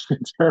have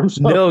in terms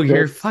of No,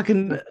 you're this,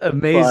 fucking but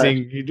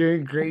amazing. You're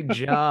doing a great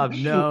job. but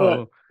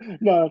No.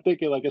 no, I'm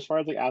thinking like as far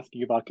as like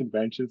asking about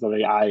conventions,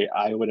 I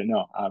wouldn't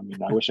know. I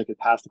mean, I wish I could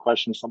pass the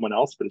question to someone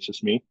else, but it's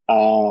just me.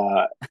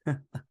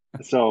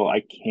 So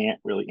I can't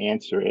really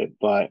answer it,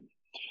 but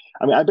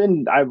I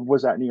mean, I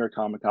was at New York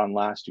Comic Con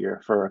last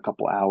year for a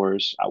couple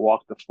hours. I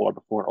walked the floor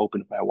before it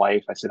opened with my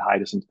wife. I said hi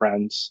to some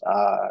friends,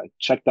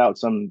 checked out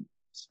some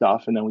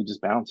stuff, and then we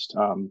just bounced.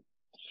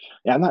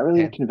 Yeah, I'm not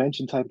really a Damn,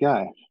 convention type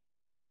guy.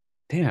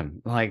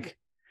 damn, like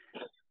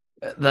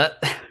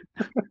that.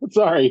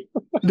 Sorry.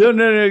 No,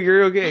 no, no,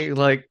 you're okay.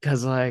 Like,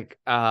 cause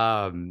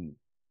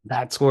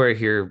that's where I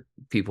hear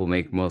people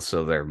make most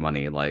of their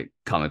money. Like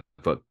comic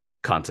book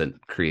content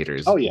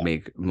creators Oh yeah.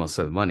 make most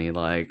of the money.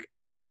 Like,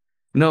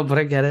 no, but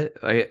I get it.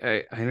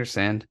 I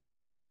understand.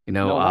 You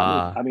know, No,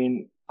 not me. I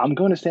mean, I'm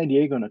going to San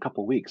Diego in a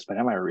couple weeks, but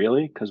am I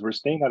really? Because we're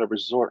staying at a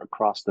resort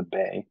across the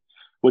bay,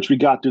 which we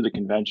got through the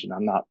convention.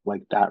 I'm not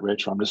like that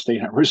rich, where I'm just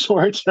staying at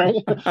resorts, right?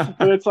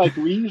 But it's like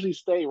we usually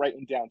stay right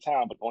in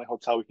downtown, but the only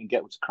hotel we can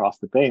get was across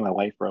the bay. My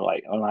wife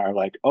and I are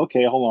like,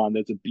 okay, hold on.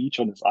 There's a beach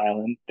on this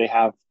island. They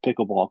have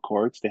pickleball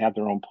courts. They have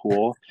their own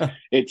pool.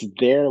 It's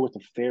there with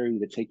a ferry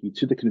to take you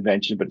to the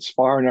convention, but it's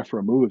far enough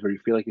removed where you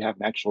feel like you have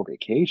an actual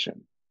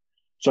vacation.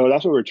 So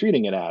that's what we're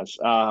treating it as.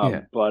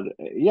 yeah, But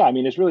yeah, I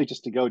mean, it's really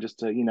just to go, just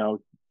to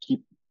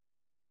keep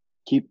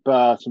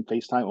some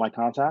FaceTime with my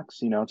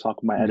contacts.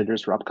 Talk with my yeah.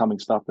 editors for upcoming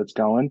stuff that's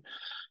going.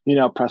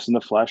 Pressing the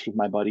flesh with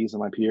my buddies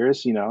and my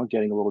peers.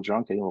 Getting a little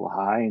drunk, getting a little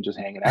high, and just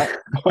hanging out.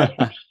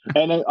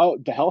 And then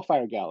the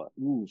Hellfire Gala.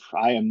 Oof,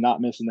 I am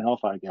not missing the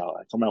Hellfire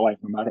Gala. I told my wife,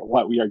 no matter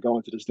what, we are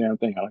going to this damn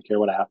thing. I don't care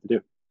what I have to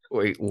do.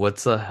 Wait,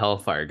 what's a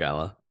Hellfire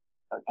Gala?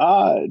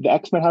 The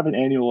X-Men have an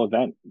annual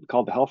event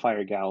called the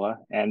Hellfire Gala,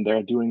 and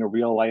they're doing a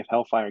real life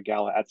Hellfire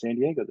Gala at San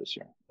Diego this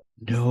year.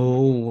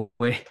 No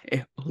way.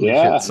 Holy shit.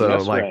 Yeah, So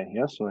yes like way,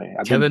 yes way.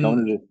 I've been going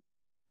Kevin to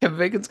Kevin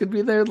Bacon's gonna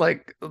be there,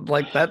 like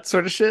that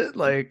sort of shit.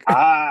 Like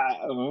I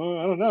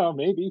don't know,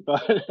 maybe,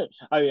 but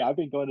I mean, I've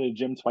been going to the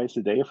gym twice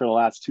a day for the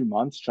last 2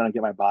 months, trying to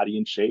get my body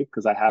in shape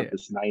because I have yeah.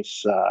 this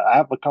nice. I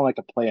have kind of like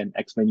a play an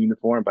X-Men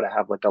uniform, but I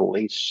have like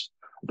a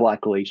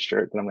black lace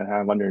shirt that I'm gonna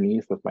have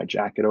underneath with my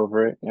jacket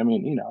over it. I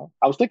mean,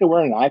 I was thinking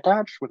wearing an eye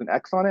patch with an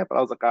X on it, but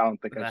I was like, I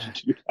don't think I should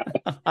do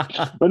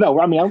that. But no,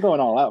 I mean, I'm going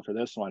all out for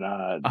this one.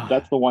 That's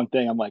Ah, the one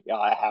thing I'm like, oh,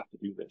 I have to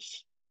do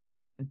this.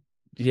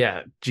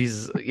 Yeah,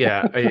 Jesus.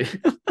 Yeah,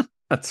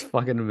 that's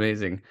fucking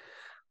amazing.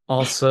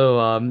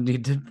 Also, you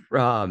did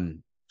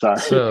Sorry.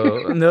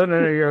 so no,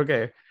 you're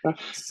okay.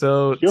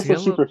 So Feel to so get a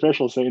little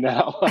superficial saying that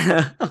out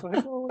loud. It's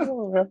like, oh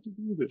no, I have to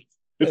do this.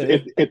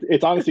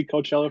 It's honestly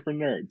Coachella for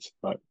nerds,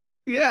 but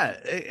yeah,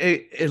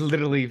 it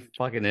literally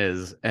fucking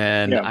is.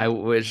 And yeah. I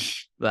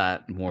wish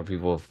that more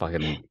people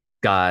fucking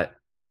got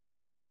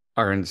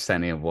our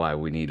understanding of why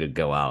we need to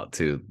go out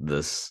to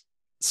this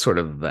sort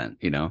of event,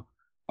 you know?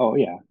 Oh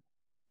yeah.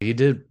 You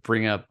did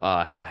bring up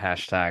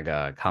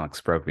hashtag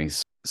comics broke me.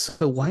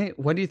 So why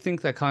do you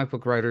think that comic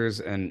book writers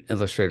and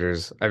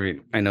illustrators, I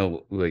mean, I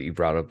know what you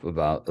brought up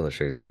about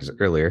illustrators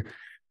earlier.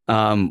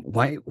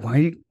 Why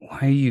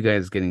are you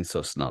guys getting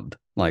so snubbed?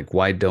 Like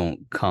why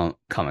don't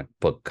comic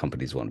book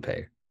companies want to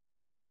pay?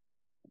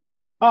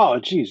 Oh,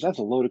 geez, that's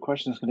a loaded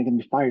question. That's going to get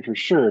me fired for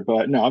sure.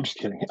 But no, I'm just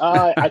kidding.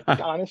 I think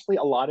honestly,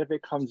 a lot of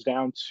it comes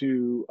down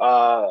to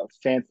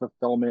fan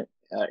fulfillment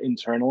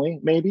internally,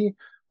 maybe,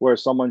 where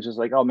someone's just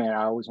like, "Oh man,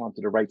 I always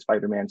wanted to write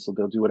Spider-Man," so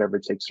they'll do whatever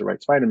it takes to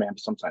write Spider-Man. But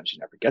sometimes you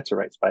never get to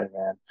write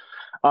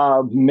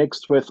Spider-Man.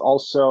 Mixed with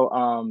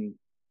also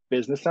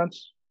business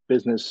sense.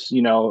 Business,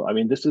 I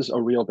mean, this is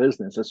a real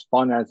business, as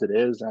fun as it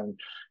is, and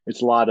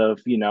it's a lot of,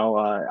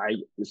 I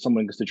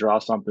someone gets to draw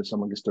something,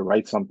 someone gets to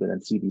write something,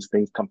 and see these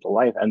things come to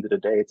life. End of the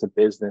day, it's a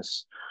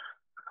business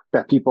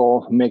that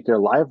people make their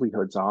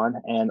livelihoods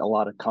on, and a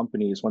lot of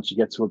companies, once you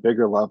get to a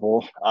bigger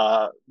level,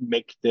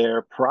 make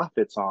their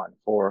profits on.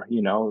 For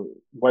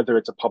whether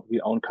it's a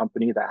publicly owned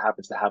company that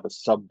happens to have a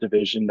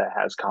subdivision that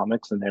has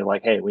comics, and they're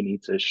like, hey, we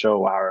need to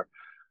show our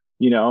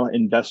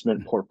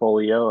investment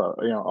portfolio,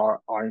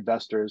 our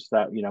investors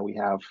that, we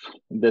have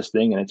this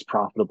thing and it's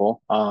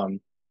profitable,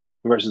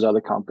 versus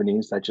other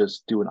companies that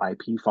just do an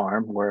IP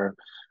farm where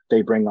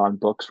they bring on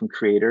books from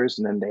creators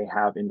and then they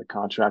have in the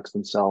contracts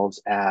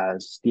themselves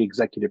as the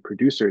executive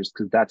producers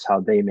because that's how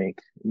they make,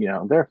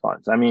 their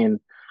funds. I mean,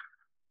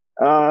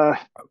 uh,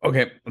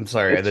 Okay, I'm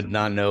sorry. I it's did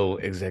not know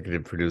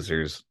executive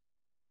producers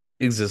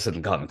existed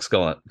in comics.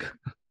 Go on.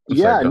 I'm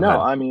sorry, yeah, go no, ahead.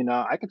 I mean,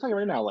 I can tell you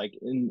right now, like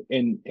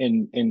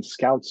in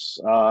Scouts,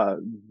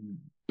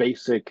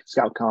 basic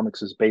Scout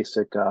Comics'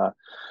 basic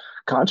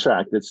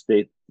contract,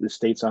 it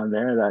states on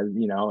there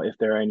that if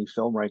there are any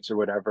film rights or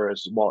whatever,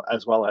 as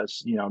well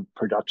as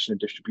production and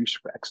distribution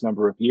for X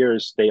number of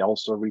years, they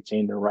also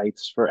retain the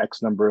rights for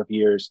X number of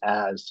years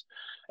as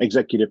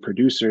executive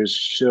producers.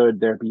 Should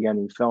there be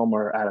any film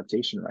or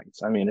adaptation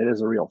rights, I mean, it is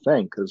a real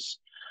thing because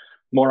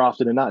more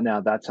often than not now,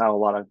 that's how a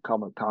lot of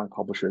comic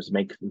publishers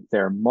make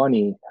their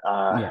money.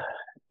 Yeah.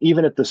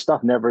 Even if the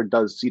stuff never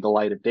does see the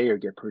light of day or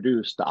get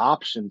produced, the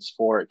options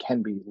for it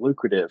can be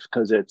lucrative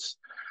because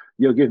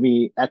you'll give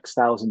me X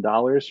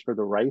 $1,000 for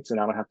the rights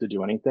and I don't have to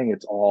do anything.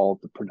 It's all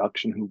the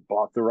production who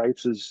bought the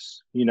rights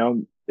is,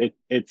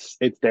 it's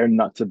their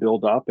nut to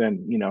build up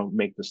and,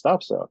 make the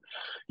stuff. So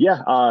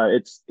yeah,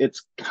 it's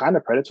kind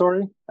of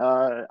predatory.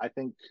 I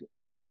think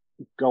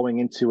going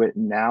into it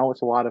now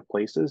with a lot of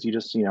places, you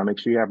just, make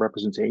sure you have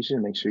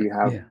representation, make sure you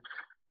have Yeah.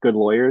 good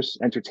lawyers,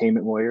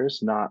 entertainment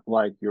lawyers, not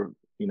like your,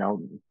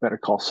 Better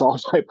Call Saul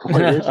type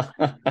lawyers.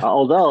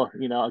 Although,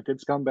 a good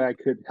scumbag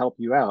could help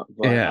you out.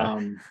 But Yeah.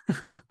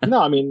 no,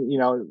 I mean,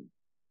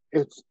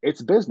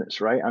 it's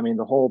business, right? I mean,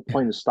 the whole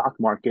point of the stock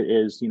market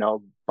is,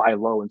 buy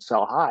low and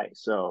sell high.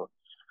 So,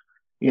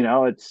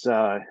 it's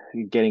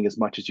getting as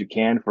much as you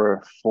can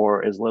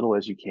for as little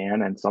as you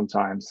can. And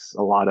sometimes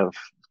a lot of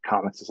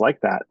comics is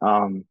like that.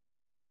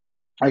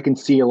 I can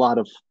see a lot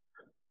of,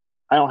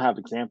 I don't have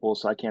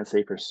examples, so I can't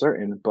say for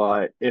certain,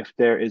 but if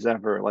there is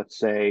ever, let's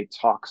say,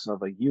 talks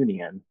of a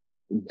union,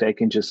 they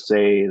can just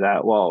say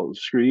that, well,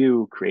 screw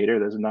you, creator.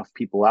 There's enough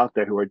people out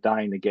there who are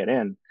dying to get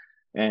in.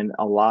 And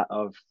a lot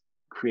of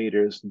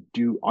creators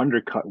do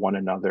undercut one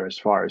another as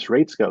far as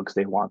rates go because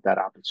they want that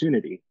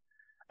opportunity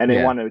and they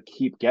Yeah. want to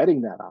keep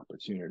getting that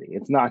opportunity.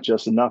 It's not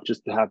just enough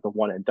just to have the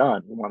one and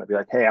done. You want to be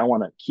like, hey, I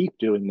want to keep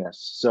doing this.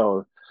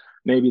 So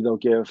maybe they'll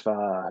give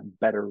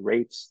better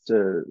rates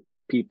to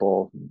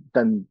people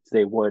than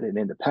they would an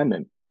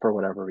independent for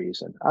whatever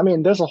reason. I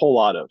mean, there's a whole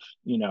lot of,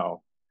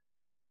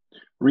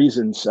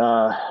 reasons.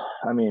 I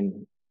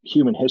mean,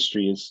 human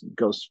history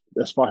goes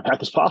as far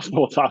back as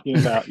possible talking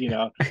about,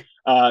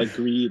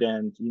 greed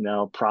and,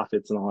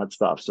 profits and all that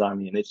stuff. So, I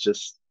mean, it's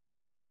just,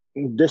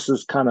 this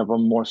is kind of a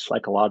more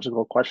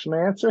psychological question to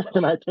answer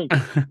than I think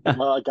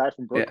a guy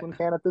from Yeah. Brooklyn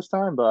can at this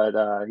time.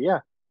 But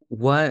yeah,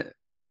 What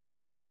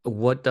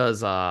what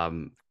does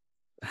hashtag,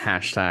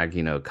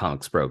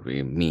 comics broke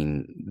me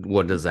mean?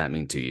 What does that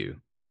mean to you?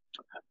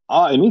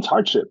 it means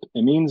hardship.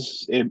 It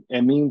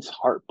means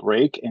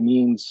heartbreak. It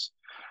means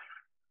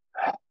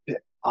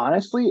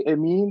honestly, it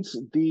means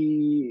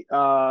the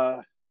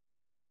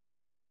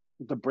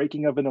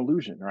breaking of an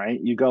illusion. Right?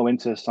 You go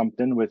into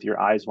something with your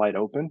eyes wide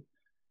open,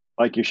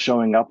 like you're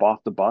showing up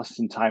off the bus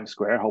in Times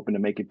Square, hoping to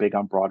make it big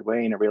on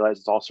Broadway, and you realize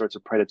it's all sorts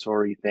of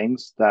predatory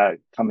things that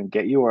come and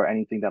get you, or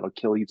anything that'll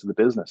kill you to the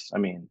business. I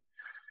mean,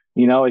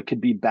 it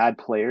could be bad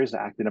players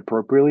acting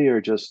appropriately, or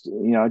just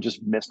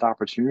missed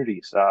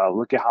opportunities.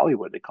 Look at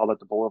Hollywood; they call that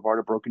the Boulevard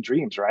of Broken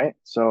Dreams, right? Yeah.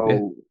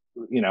 So,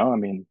 I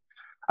mean,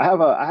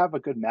 I have a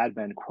good Mad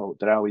Men quote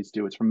that I always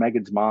do. It's from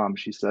Megan's mom.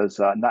 She says,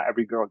 "Not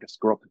every girl gets to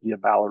grow up to be a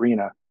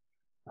ballerina."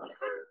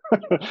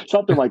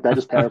 Something like that.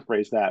 Just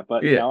paraphrase that.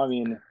 But Yeah. I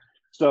mean,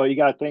 so you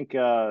got to think.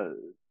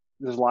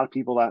 There's a lot of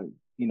people that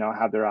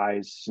have their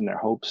eyes and their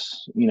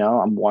hopes.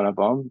 I'm one of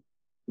them.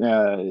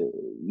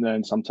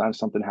 Then sometimes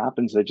something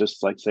happens. They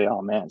just like say,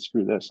 "Oh man,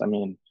 screw this." I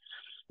mean,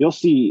 you'll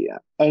see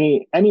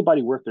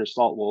anybody worth their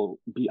salt will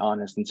be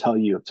honest and tell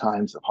you of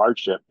times of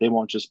hardship. They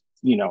won't just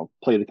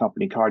play the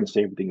company card and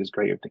say everything is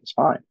great, everything's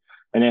fine.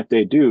 And if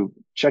they do,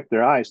 check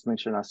their eyes to make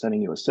sure they're not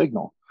sending you a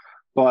signal.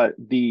 But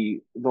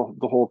the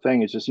whole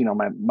thing is just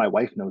my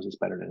wife knows this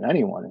better than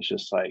anyone. It's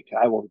just like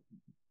I will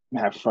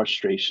have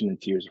frustration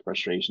and tears of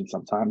frustration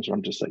sometimes where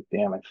I'm just like,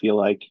 damn, I feel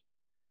like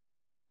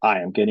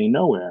I am getting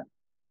nowhere.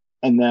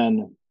 And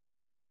then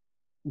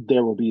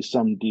there will be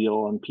some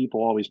deal, and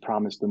people always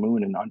promise the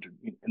moon and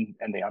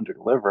they under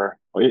deliver.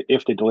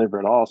 If they deliver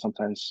at all,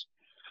 sometimes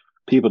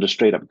people just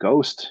straight up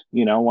ghost,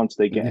 once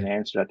they get Yeah. an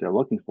answer that they're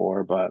looking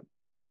for. But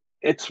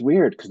it's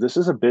weird because this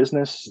is a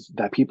business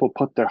that people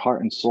put their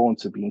heart and soul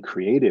into being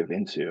creative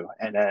into.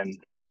 And then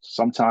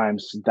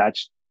sometimes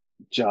that's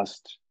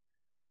just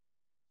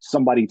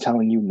somebody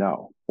telling you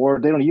no, or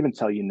they don't even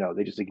tell you no,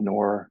 they just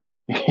ignore,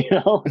 you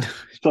know.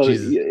 So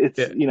Jesus. it's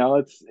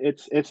Yeah.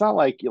 it's not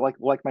like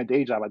my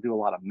day job. I do a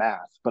lot of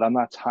math, but I'm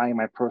not tying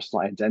my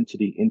personal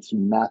identity into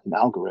math and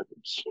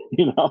algorithms.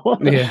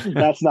 Yeah.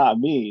 That's not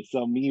me.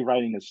 So me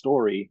writing a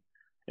story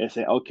and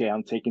say, okay,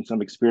 I'm taking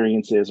some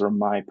experiences or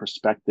my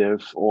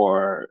perspective,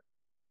 or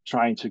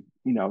trying to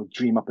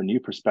dream up a new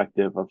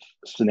perspective of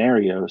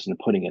scenarios and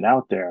putting it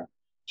out there.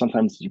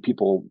 Sometimes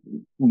people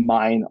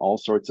mine all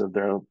sorts of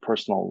their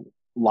personal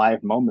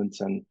live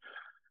moments and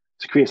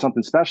to create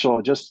something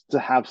special just to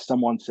have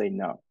someone say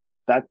no.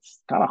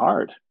 That's kind of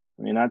hard.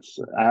 I mean, I've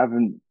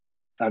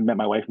met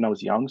my wife when I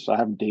was young, so I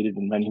haven't dated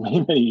in many,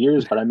 many, many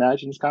years, but I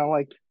imagine it's kind of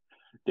like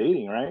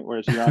dating, right?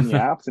 Whereas you're on the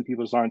apps and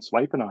people just aren't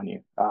swiping on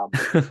you.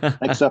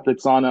 Except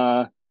it's on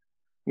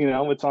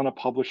it's on a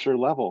publisher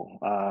level.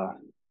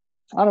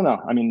 I don't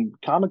know. I mean,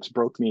 comics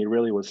broke me. It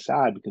really was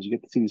sad because you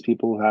get to see these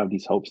people who have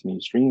these hopes and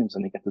these dreams,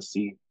 and they get to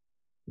see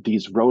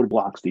these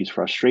roadblocks, these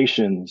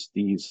frustrations,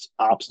 these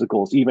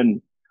obstacles,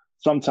 even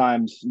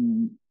sometimes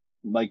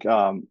like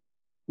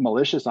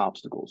malicious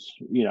obstacles.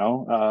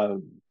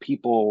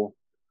 People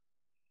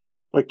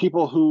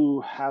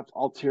who have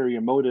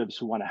ulterior motives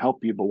who want to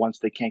help you, but once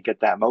they can't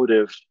get that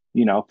motive,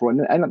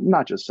 and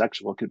not just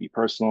sexual, it could be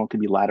personal, it could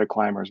be ladder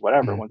climbers,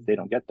 whatever. Once they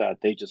don't get that,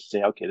 they just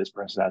say, okay, this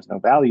person has no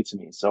value to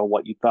me. So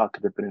what you thought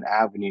could have been an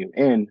avenue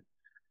in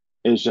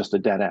is just a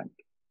dead end.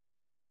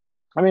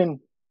 I mean,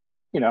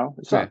 it Yeah.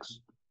 sucks.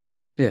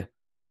 Yeah.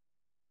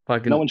 No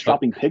Fucking one's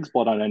dropping pig's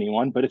blood on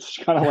anyone, but it's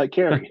kind of like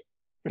Carrie.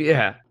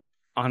 yeah.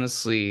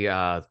 Honestly,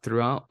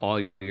 throughout all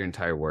your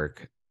entire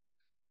work,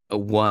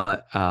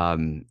 what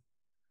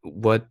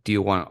what do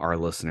you want our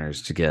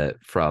listeners to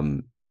get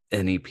from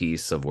any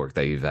piece of work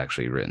that you've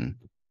actually written?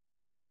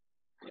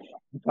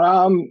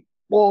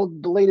 Well,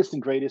 the latest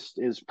and greatest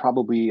is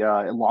probably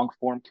a long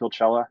form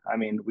Kilchella. I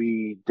mean,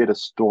 we did a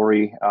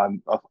story,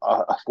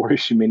 a 4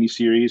 issue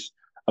miniseries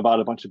about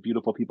a bunch of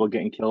beautiful people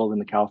getting killed in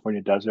the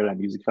California desert at a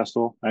music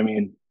festival. I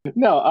mean,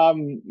 no,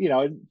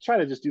 try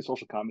to just do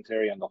social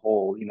commentary on the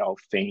whole,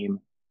 fame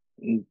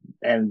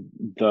and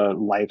the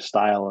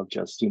lifestyle of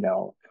just,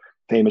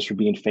 famous for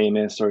being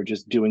famous or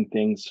just doing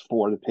things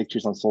for the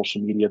pictures on social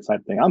media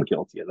type thing. I'm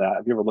guilty of that.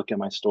 If you ever look at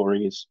my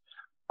stories,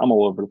 I'm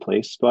all over the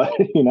place, but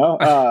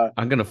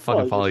I'm gonna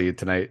fucking well, follow just you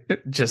tonight,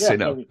 just so yeah.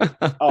 you I know. mean,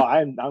 oh,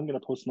 I'm gonna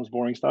post the most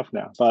boring stuff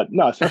now, but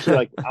no, especially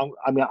like I'm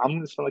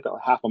gonna spend like a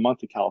half a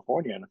month in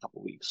California in a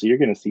couple of weeks, so you're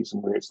gonna see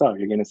some weird stuff.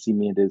 You're gonna see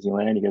me in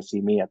Disneyland. You're gonna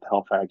see me at the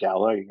Hellfire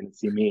Gala. You're gonna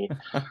see me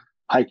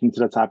hiking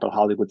to the top of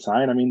Hollywood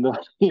sign. I mean,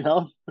 it's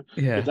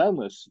Yeah.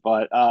 endless,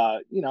 but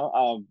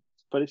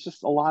it's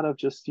just a lot of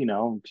just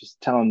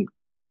just telling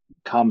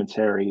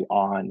commentary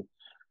on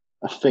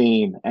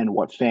fame and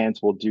what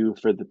fans will do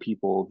for the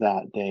people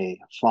that they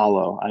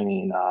follow. I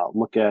mean,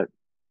 look at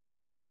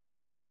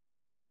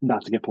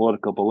not to get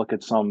political, but look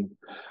at some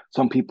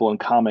people in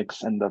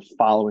comics and the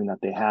following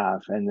that they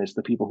have, and there's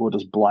the people who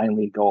just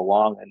blindly go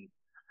along and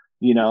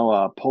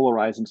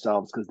polarize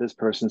themselves because this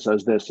person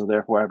says this, so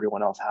therefore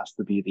everyone else has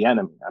to be the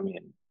enemy. I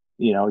mean,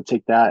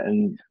 take that,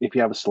 and if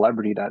you have a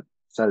celebrity that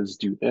says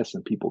do this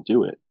and people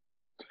do it,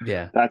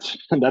 Yeah.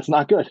 that's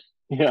not good.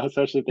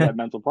 Especially if they have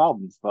mental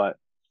problems. But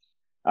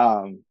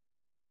um,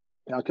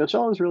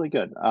 Coachella was really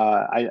good.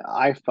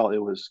 I felt it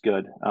was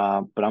good,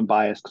 but I'm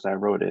biased because I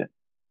wrote it.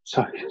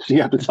 So, so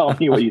you have to tell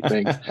me what you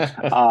think.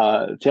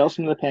 Tales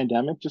from the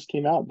Pandemic just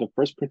came out. The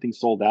first printing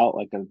sold out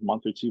like a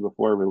month or two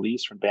before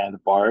release from Band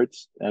of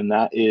Bards, and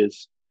that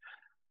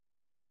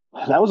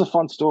was a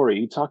fun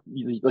story.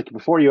 Like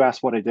before you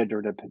asked what I did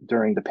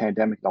during the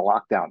pandemic, the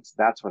lockdowns.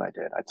 That's what I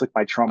did. I took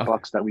my Trump Okay.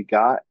 bucks that we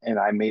got, and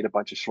I made a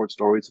bunch of short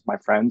stories with my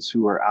friends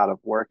who were out of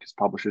work because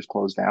publishers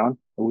closed down.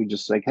 And we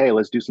just like, hey,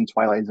 let's do some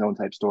Twilight Zone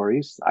type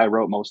stories. I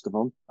wrote most of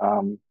them.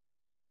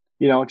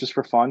 just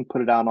for fun,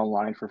 put it out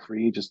online for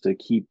free, just to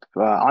keep.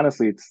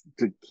 Honestly, it's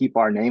to keep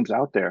our names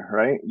out there,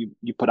 right?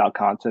 You put out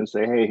content,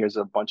 say, hey, here's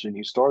a bunch of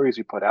new stories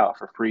we put out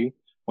for free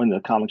when the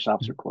comic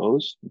shops are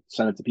closed.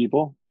 Send it to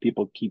people.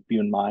 People keep you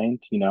in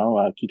mind.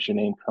 Keeps your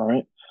name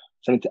current.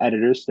 Send it to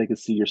editors so they can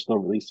see you're still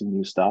releasing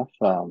new stuff.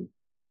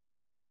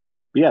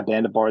 But yeah,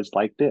 Band of Bards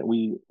liked it.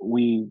 We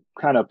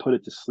kind of put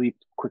it to sleep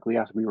quickly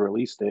after we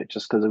released it,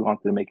 just because we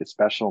wanted to make it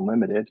special and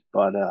limited.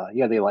 But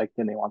yeah, they liked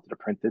it and they wanted to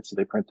print it, so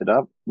they printed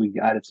up. We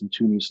added some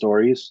two new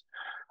stories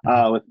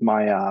with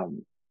my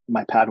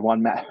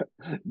Padawan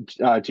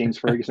Matt James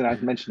Ferguson I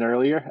mentioned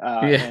earlier,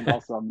 and Yeah.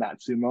 also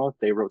Matt Sumo.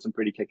 They wrote some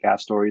pretty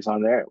kick-ass stories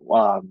on there.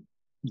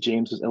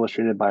 James was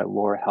illustrated by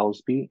Laura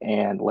Helsby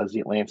and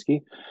Leslie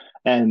Atlansky,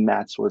 and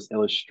Matt's was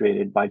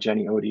illustrated by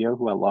Jenny Odio,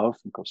 who I love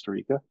from Costa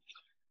Rica.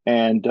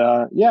 And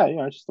yeah,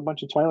 just a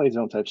bunch of Twilight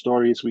Zone type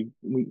stories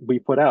we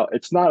put out.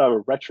 It's not a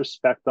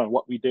retrospect on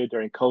what we did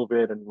during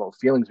COVID and what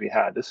feelings we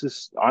had. This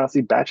is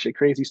honestly batshit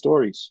crazy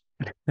stories,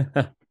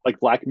 like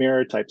Black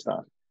Mirror type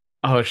stuff.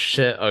 Oh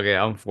shit. Okay,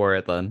 I'm for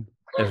it then.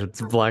 If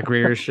it's Black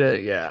Mirror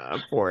shit, yeah,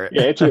 I'm for it.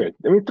 Yeah, it's weird.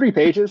 I mean, 3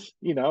 pages,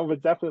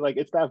 but definitely like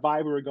it's that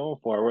vibe we were going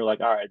for. We're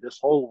like, all right, this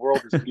whole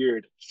world is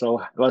weird,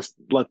 so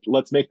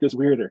let's make this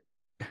weirder.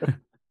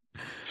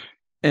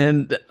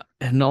 And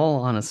in all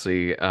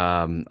honesty,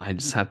 I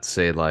just have to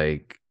say,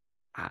 like,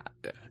 uh,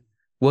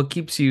 what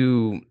keeps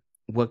you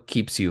what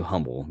keeps you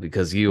humble?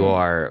 Because you Hmm.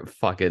 are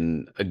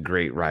fucking a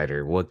great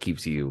writer. What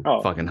keeps you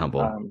Oh, fucking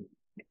humble?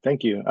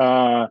 thank you.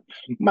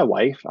 My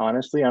wife,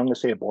 honestly, I'm gonna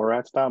say it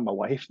Borat style, my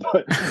wife,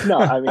 but no,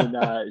 I mean,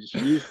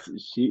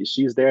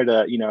 she's there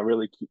to,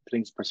 really keep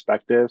things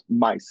perspective.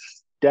 My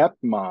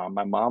stepmom,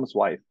 my mom's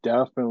wife,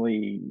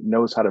 definitely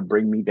knows how to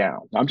bring me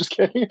down. I'm just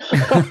kidding.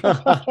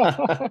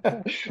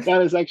 That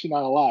is actually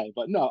not a lie,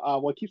 but no,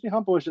 what keeps me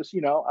humble is just,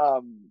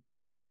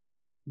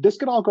 this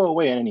could all go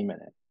away at any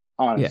minute,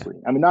 Yeah. honestly.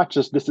 I mean, not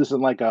just this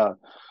isn't like a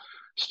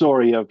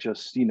story of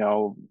just,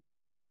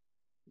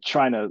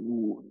 trying to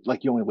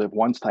like you only live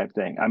once type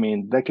thing. I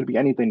mean, that could be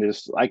anything.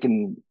 Just I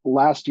can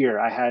last year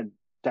I had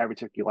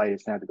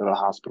diverticulitis and I had to go to the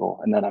hospital,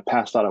 and then I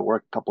passed out at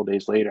work a couple of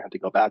days later, had to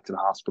go back to the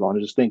hospital,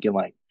 and just thinking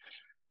like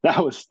that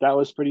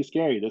was pretty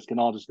scary. This can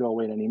all just go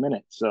away at any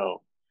minute.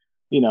 So,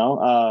 you know,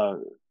 uh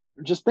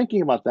just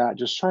thinking about that,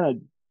 just trying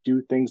to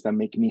do things that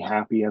make me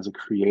happy as a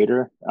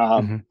creator.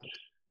 Hmm.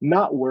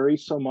 Not worry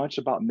so much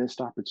about missed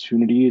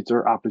opportunities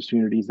or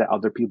opportunities that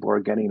other people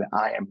are getting that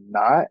I am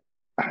not.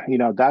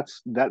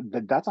 That's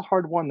a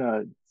hard one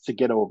to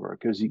get over,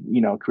 because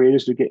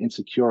creators do get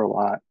insecure a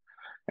lot,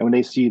 and when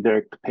they see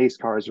their pace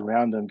cars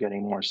around them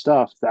getting more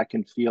stuff, that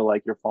can feel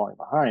like you're falling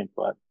behind.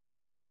 But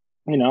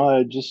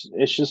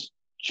it's just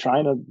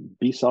trying to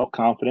be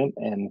self-confident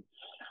and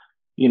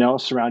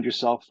surround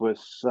yourself with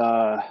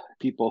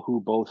people who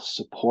both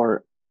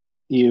support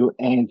you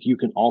and you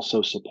can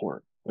also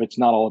support. It's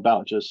not all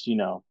about just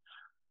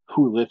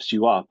who lifts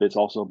you up. It's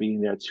also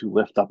being there to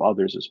lift up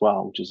others as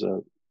well, which is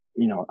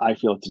I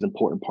feel it's an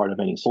important part of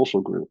any social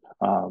group.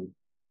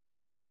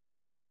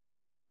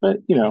 But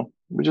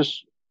we're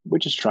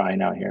just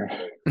trying out here.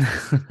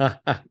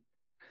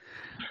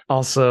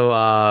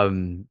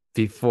 Also,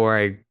 before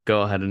I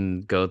go ahead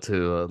and go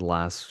to the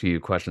last few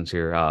questions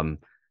here, are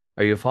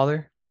you a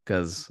father?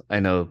 Because I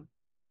know,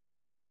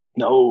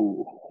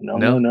 No, no,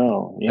 no, no?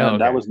 no. Yeah, Oh,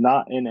 that okay. was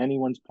not in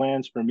anyone's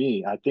plans for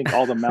me. I think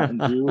all the Mountain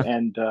Dew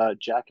and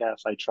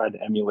Jackass I tried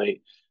to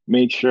emulate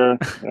made sure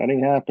that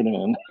ain't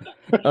happening.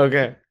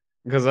 Okay.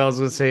 Because I was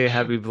gonna say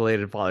happy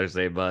belated Father's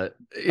Day, but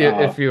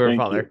if you were a Thank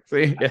you. father,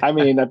 see, yeah. I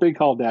mean, I've been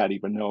called daddy,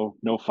 but no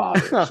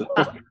father. So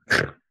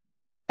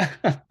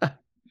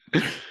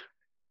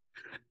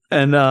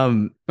And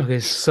okay,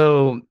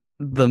 so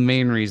the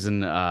main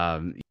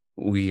reason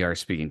we are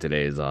speaking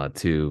today is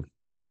to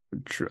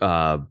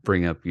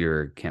bring up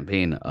your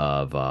campaign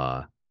of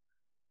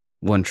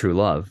One True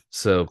Love.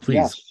 So please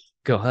yes.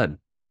 go ahead.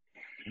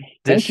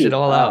 Thank Dish it you.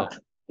 all out.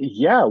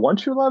 Yeah, One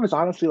True Love is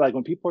honestly like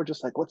when people are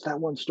just like, what's that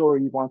one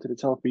story you wanted to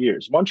tell for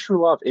years? One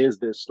True Love is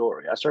this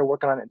story. I started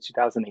working on it in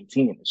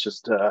 2018. It's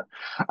just,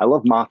 I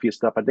love mafia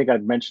stuff. I think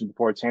I'd mentioned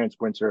before Terrence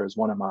Winter is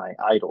one of my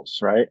idols,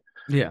 right?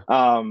 Yeah.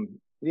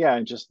 Yeah,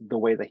 and just the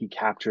way that he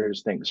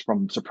captures things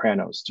from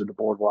Sopranos to the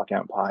Boardwalk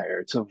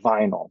Empire to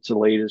Vinyl to the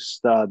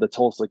latest, The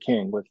Tulsa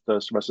King with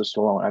Sylvester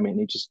Stallone. I mean,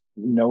 he just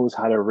knows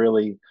how to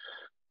really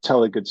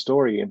tell a good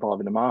story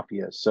involving the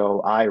mafia.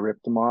 So I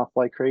ripped them off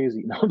like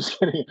crazy. No, I'm just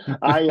kidding.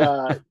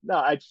 I no,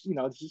 I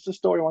it's just a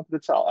story I wanted to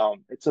tell.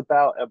 It's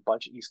about a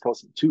bunch of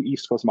two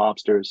East Coast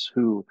mobsters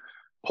who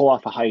pull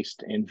off a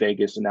heist in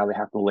Vegas, and now they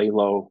have to lay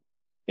low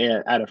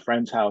at a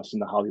friend's house in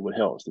the Hollywood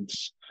Hills.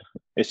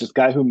 It's this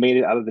guy who made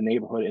it out of the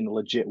neighborhood in a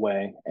legit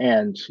way,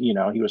 and he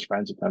was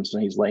friends with them, so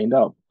he's laying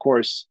up. Of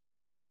course,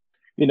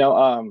 you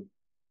know,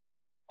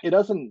 it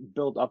doesn't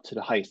build up to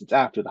the heist. It's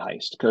after the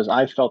heist, because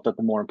I felt that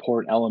the more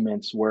important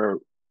elements were,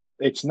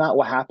 it's not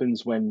what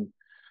happens when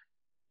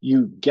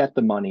you get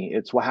the money.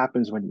 It's what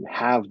happens when you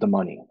have the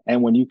money.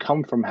 And when you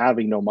come from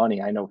having no money,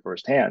 I know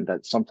firsthand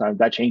that sometimes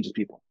that changes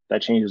people.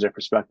 That changes their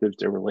perspectives,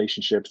 their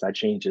relationships. That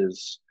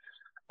changes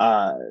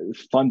uh,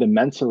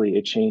 fundamentally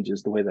it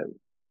changes the way that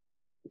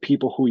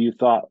people who you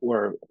thought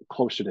were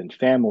closer than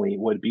family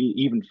would be,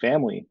 even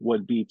family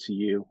would be to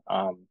you.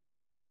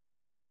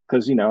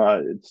 Because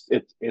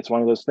it's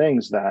one of those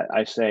things that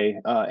I say,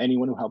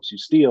 anyone who helps you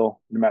steal,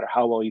 no matter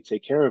how well you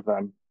take care of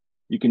them,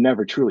 you can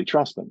never truly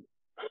trust them.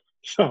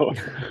 So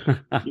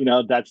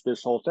that's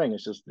this whole thing.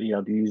 It's just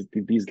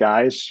these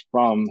guys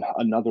from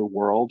another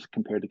world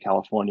compared to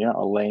California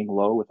are laying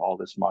low with all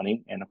this money,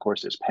 and of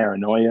course there's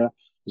paranoia,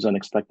 there's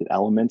unexpected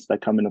elements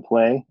that come into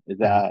play Mhm.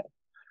 that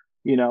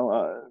you know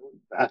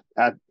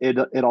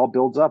it all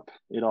builds up,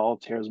 it all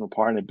tears them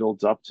apart, and it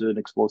builds up to an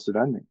explosive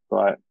ending.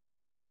 But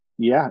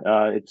yeah,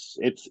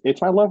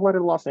 it's my love letter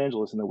to Los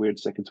Angeles in a weird,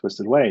 sick and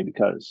twisted way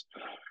because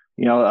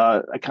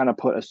I kind of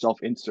put a self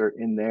insert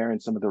in there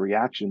and some of the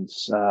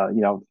reactions.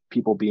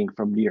 People being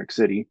from New York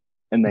City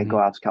and then go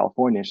Mhm. out to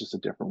California. It's just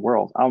a different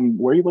world.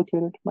 Where are you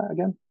located, Matt,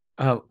 again?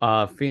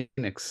 Oh,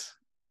 Phoenix.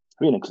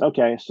 Phoenix.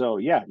 Okay, so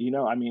yeah,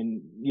 I mean,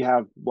 you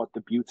have what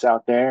the buttes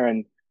out there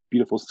and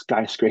beautiful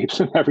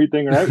skyscrapes and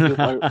everything, right? Just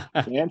like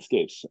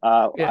landscapes.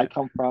 I Yeah.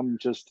 come from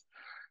just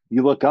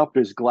you look up,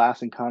 there's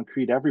glass and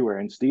concrete everywhere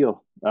and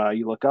steel.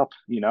 You look up,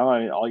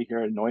 all you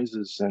hear are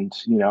noises, and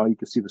you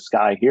can see the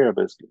sky here,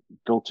 but it's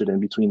filtered in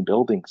between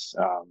buildings.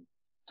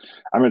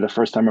 I remember the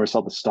first time I ever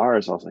saw the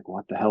stars, I was like,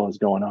 "What the hell is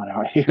going on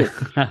out here?"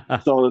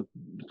 So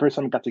the first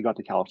time I got to go out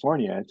to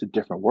California, it's a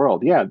different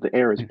world. Yeah, the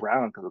air is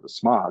brown because of the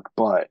smog,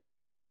 but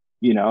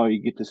you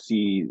get to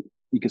see,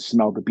 you can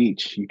smell the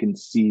beach, you can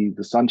see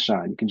the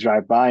sunshine, you can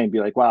drive by and be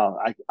like, wow,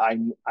 I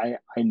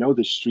know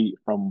this street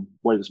from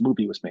where this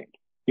movie was made.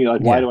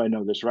 Like, why Yeah. do I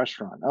know this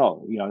restaurant?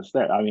 Oh, it's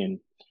there. I mean,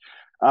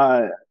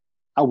 uh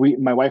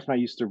my wife and I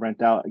used to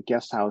rent out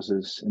guest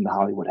houses in the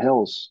Hollywood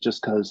Hills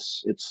just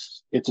because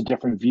it's a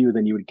different view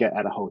than you would get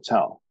at a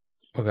hotel.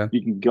 Okay.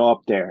 You can go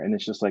up there and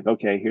it's just like,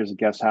 okay, here's a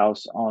guest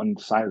house on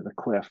the side of the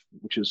cliff,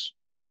 which is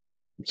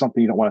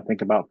something you don't want to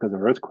think about because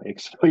of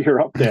earthquakes. So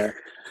you're up there,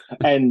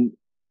 and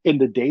in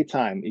the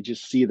daytime, you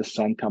just see the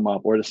sun come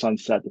up or the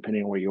sunset,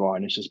 depending on where you are,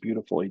 and it's just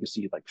beautiful. You can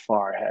see like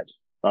far ahead.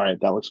 All right,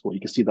 that looks cool. You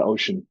can see the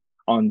ocean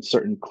on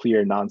certain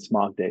clear,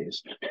 non-smog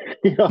days.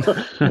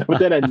 But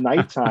then at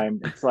nighttime,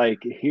 it's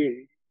like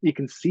here you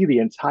can see the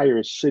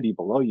entire city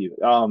below you.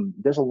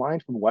 There's a line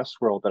from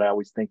Westworld that I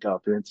always think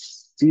of, and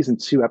it's season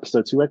 2,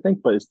 episode 2, I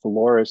think, but it's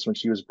Dolores when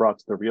she was brought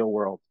to the real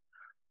world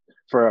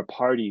for a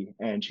party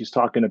and she's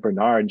talking to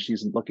Bernard and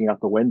she's looking out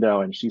the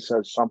window and she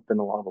says something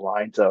along the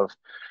lines of,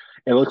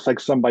 it looks like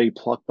somebody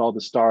plucked all the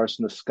stars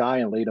from the sky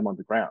and laid them on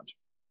the ground.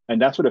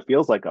 And that's what it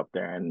feels like up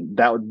there. And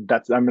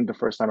that's I mean the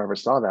first time I ever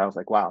saw that, I was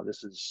like, wow,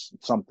 this is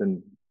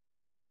something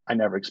I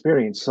never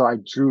experienced. So I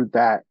drew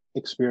that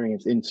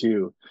experience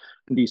into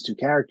these two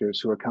characters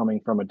who are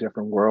coming from a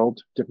different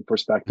world, different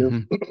perspective,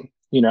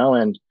 Mhm.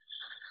 and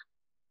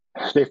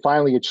they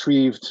finally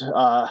achieved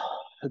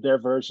their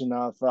version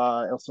of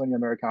El Sueño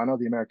Americano,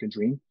 the American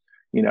dream.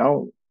 You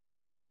know,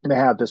 they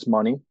have this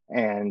money,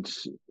 and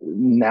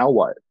now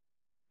what?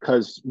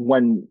 Because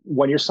when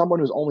you're someone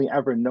who's only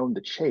ever known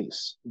the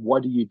chase,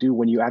 what do you do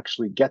when you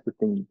actually get the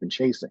thing you've been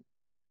chasing?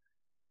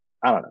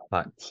 I don't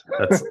Fuck.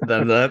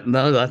 know.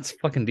 No, that's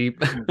fucking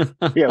deep.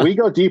 Yeah, we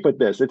go deep with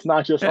this. It's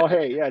not just, oh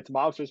hey, yeah, it's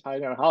mobsters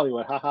hiding out in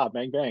Hollywood, haha,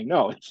 bang bang.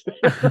 No, it's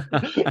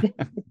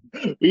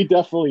we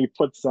definitely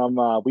put some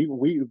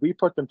we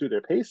put them through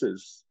their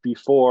paces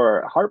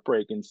before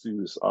heartbreak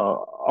ensues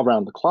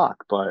around the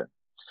clock. But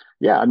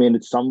yeah, I mean,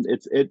 it's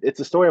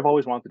a story I've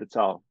always wanted to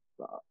tell,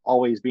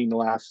 always being the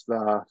last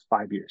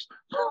 5 years.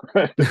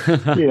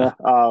 you know,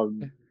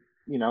 um,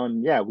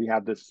 and yeah, we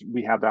have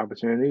the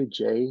opportunity.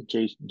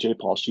 J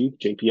Paul Sheik,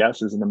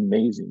 JPS is an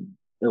amazing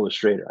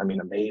illustrator. I mean,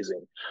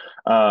 amazing.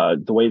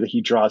 The way that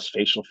he draws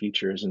facial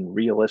features and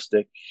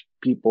realistic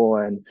people,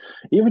 and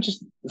even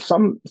just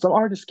some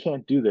artists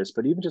can't do this,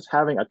 but even just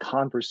having a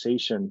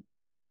conversation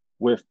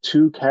with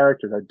two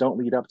characters that don't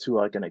lead up to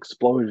like an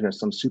explosion or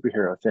some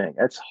superhero thing.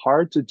 It's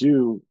hard to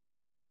do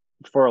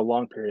for a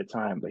long period of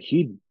time, but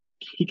he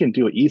can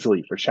do it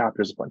easily for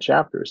chapters upon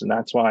chapters, and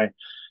that's why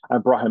I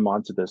brought him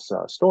onto this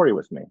story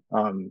with me.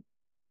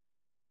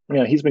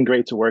 He's been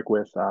great to work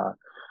with.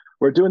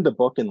 We're doing the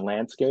book in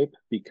landscape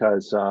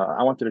because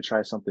I wanted to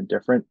try something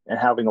different, and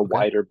having a Okay.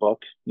 wider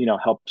book,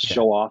 helps Yeah.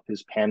 show off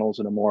his panels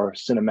in a more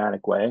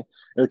cinematic way.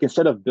 Like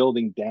instead of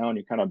building down,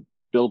 you're kind of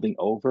building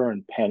over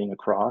and panning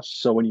across.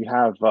 So when you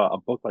have a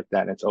book like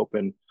that and it's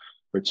open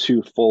for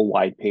two full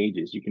wide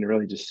pages, you can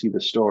really just see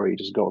the story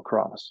just go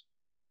across.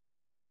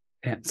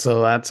 And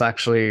so that's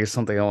actually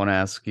something I want to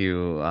ask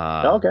you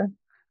Okay.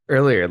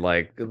 earlier,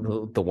 like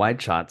the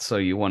wide shot. So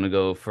you want to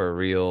go for a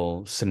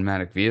real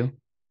cinematic view?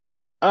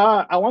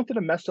 I wanted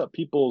to mess up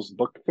people's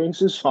book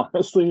faces,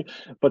 honestly,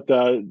 but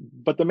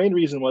the main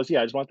reason was,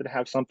 yeah, I just wanted to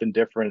have something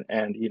different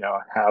and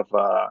have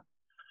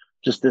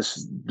just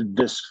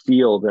this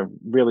feel to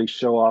really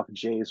show off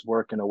Jay's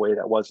work in a way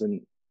that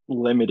wasn't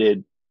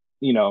limited,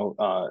 you know,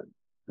 uh,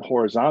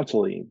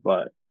 horizontally,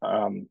 but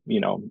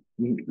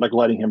like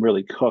letting him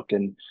really cook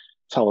and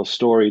tell a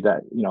story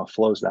that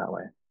flows that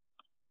way.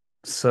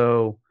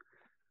 So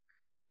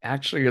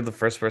Actually, you're the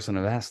first person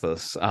to ask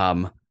this.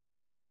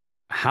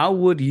 How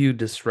would you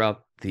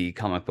disrupt the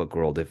comic book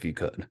world if you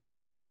could?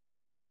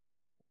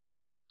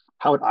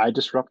 How would I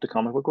disrupt the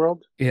comic book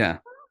world? Yeah,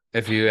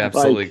 if you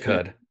absolutely Like,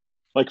 could.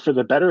 like for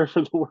the better or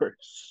for the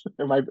worse?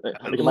 Am I the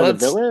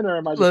Let's villain or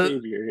am I the let,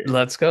 savior here?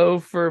 let's go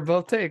for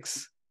both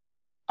takes.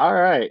 All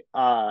right.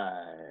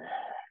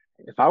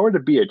 If I were to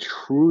be a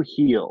true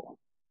heel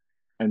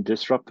and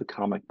disrupt the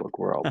comic book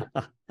world,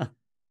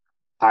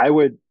 I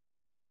would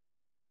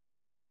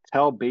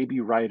tell baby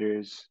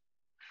writers,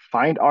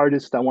 find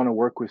artists that want to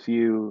work with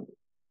you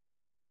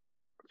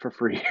for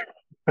free.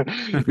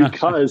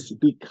 Because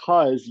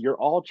you're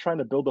all trying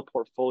to build a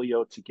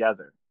portfolio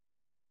together.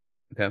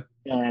 Okay.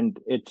 And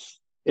it's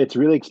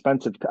really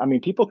expensive. I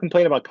mean, people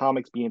complain about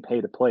comics being pay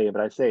to play,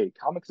 but I say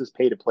comics is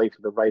pay to play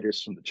for the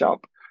writers from the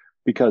jump.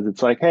 Because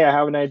it's like, hey, I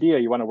have an idea.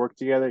 You want to work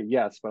together?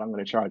 Yes, but I'm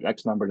going to charge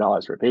X number of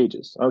dollars for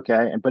pages.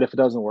 Okay. But if it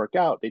doesn't work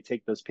out, they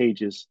take those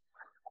pages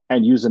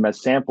and use them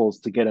as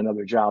samples to get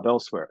another job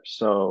elsewhere.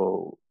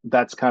 So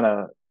that's kind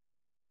of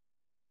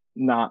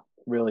not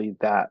really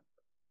that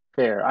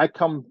fair. I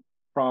come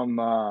from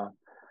a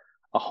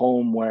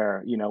home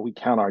where we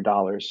count our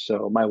dollars,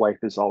 so my wife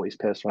is always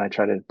pissed when I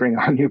try to bring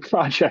on new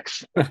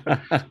projects.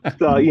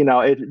 So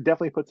it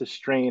definitely puts a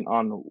strain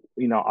on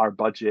our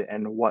budget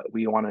and what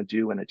we want to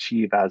do and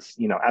achieve as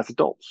as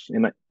adults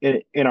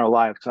in our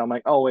lives. So I'm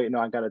like, oh wait, no,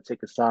 I got to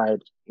take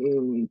aside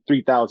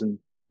 3,000,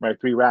 right,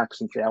 3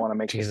 racks, and say I want to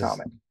make this Jesus.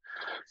 comic.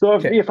 So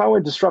Okay. if I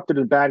would disrupt it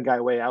in a bad guy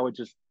way, I would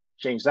just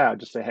change that. I'd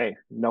just say, hey,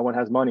 no one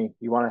has money.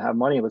 You want to have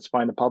money? Let's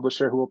find a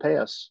publisher who will pay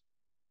us.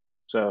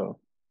 So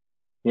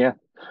yeah,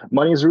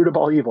 money is the root of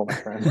all evil, my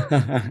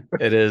friend.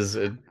 It is.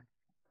 It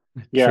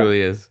Yeah.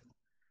 truly is.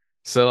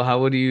 So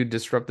how would you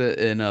disrupt it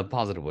in a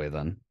positive way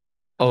then?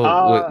 Oh,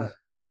 Uh,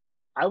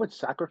 I would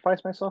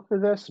sacrifice myself for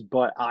this,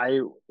 but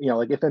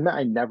like if it meant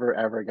I never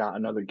ever got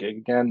another gig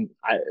again,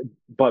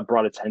 but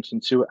brought attention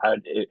to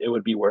it, it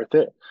would be worth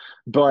it.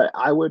 But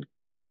I would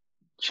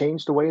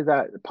change the way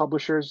that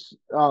publishers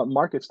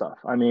market stuff.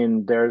 I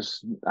mean,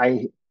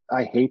 I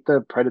hate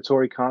the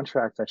predatory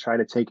contracts that try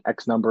to take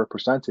X number of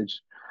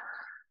percentage,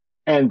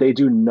 and they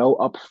do no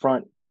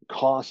upfront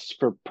costs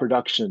for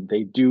production.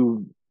 They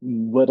do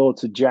little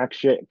to jack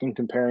shit in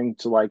comparing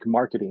to like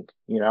marketing.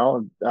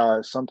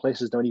 Some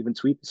places don't even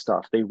tweet the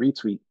stuff; they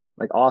retweet.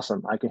 Like,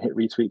 awesome, I can hit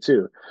retweet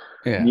too.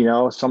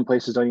 yeah. Some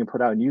places don't even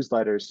put out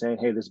newsletters saying,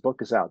 hey, this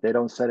book is out. They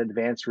don't set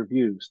advanced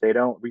reviews. They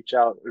don't reach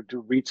out or do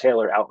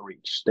retailer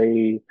outreach.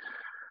 The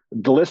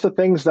list of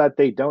things that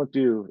they don't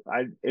do,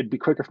 it'd be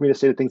quicker for me to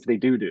say the things that they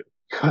do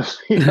because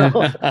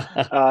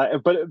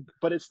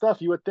but it's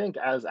stuff you would think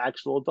as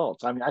actual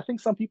adults. I mean, I think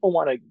some people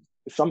want to,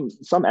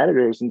 some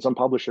editors and some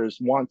publishers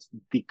want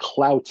the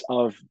clout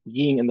of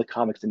being in the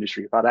comics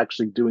industry without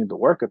actually doing the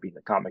work of being in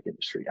the comic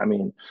industry. I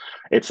mean,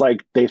 it's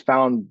like they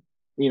found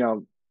you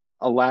know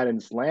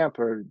Aladdin's lamp,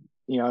 or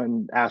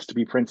and asked to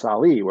be Prince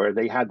Ali, where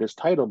they had this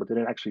title but they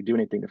didn't actually do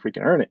anything to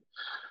freaking earn it.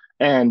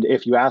 And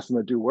if you ask them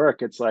to do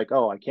work, it's like,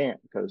 oh, I can't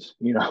because,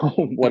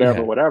 whatever,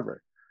 Yeah.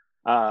 whatever.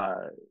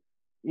 Uh,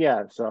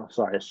 yeah. So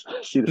sorry,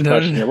 I see this No,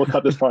 question no, here. We'll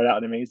cut this part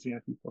out. Amazing.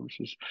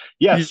 Publishers. no.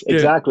 Yes, Yeah.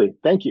 exactly.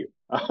 Thank you.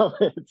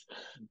 It's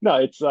no,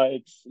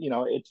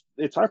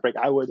 it's heartbreak.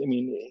 I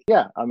mean,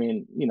 yeah. I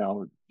mean,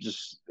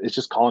 it's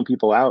just calling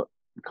people out,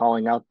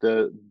 calling out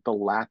the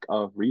lack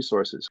of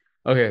resources.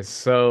 Okay,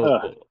 so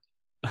Uh,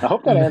 I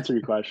hope that answered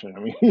your question. I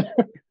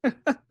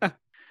mean,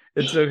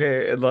 it's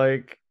okay.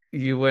 Like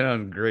you went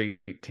on a great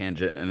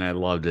tangent and I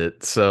loved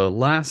it. So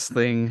last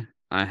thing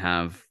I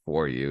have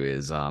for you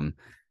is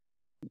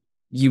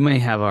you may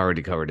have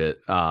already covered it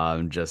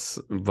just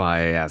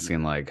by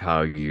asking like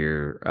how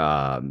you're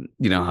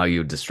how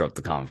you disrupt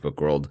the comic book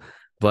world.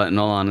 But in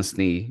all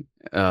honesty,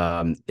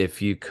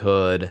 if you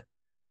could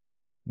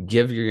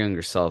give your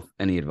younger self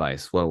any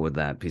advice, what would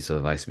that piece of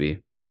advice be?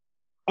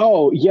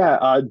 oh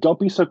yeah, don't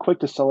be so quick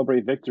to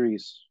celebrate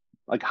victories,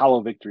 like hollow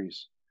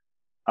victories.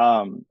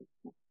 Um,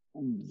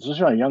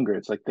 especially when I'm younger,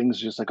 it's like things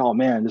just like, oh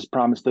man, this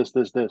promised this,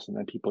 and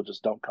then people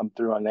just don't come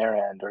through on their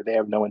end, or they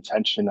have no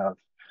intention of,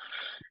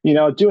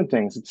 doing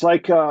things. It's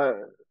like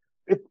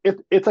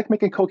it's like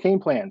making cocaine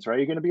plans, right?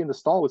 You're gonna be in the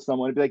stall with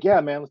someone and be like, yeah,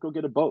 man, let's go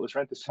get a boat, let's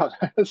rent this out.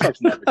 This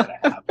stuff's never gonna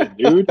happen,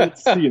 dude.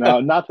 It's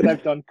not that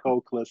I've done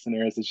coke,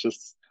 listeners. It's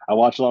just I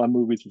watch a lot of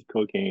movies with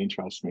cocaine,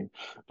 trust me.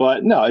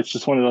 But no, it's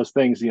just one of those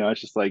things,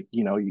 it's just like,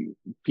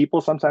 people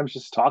sometimes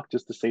just talk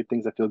just to say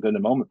things that feel good in the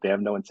moment. They have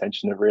no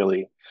intention of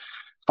really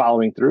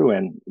following through.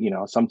 And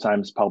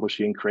sometimes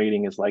publishing and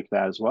creating is like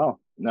that as well.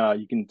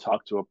 You can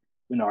talk to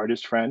an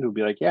artist friend who'll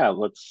be like, yeah,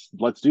 let's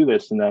do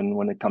this, and then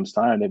when it comes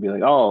time they'd be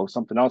like, oh,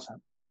 something else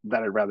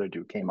that I'd rather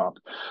do came up.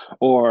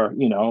 Or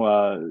you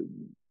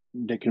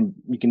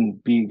can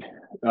be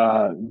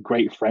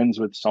great friends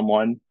with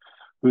someone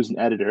who's an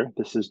editor.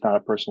 This is not a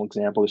personal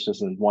example, this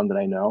isn't one that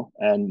I know,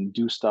 and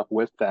do stuff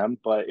with them.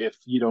 But if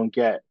you don't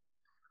get,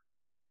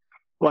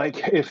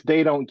 like, if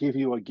they don't give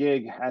you a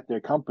gig at their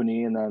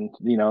company, and then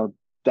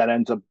that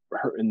ends up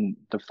hurting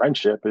the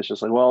friendship, it's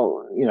just like,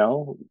 well, you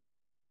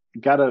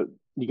gotta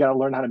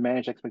learn how to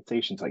manage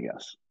expectations, I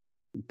guess.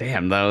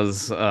 Damn, that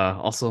was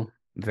also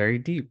very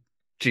deep.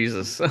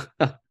 Jesus.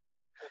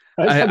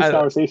 I just had this I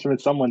conversation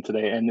with someone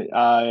today, and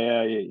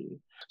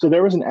so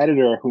there was an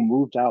editor who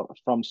moved out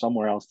from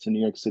somewhere else to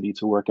New York City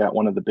to work at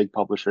one of the big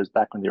publishers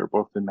back when they were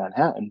both in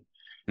Manhattan,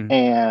 mm,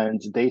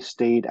 and they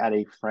stayed at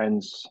a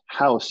friend's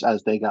house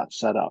as they got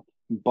set up.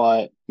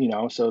 But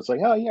so it's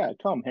like, oh yeah,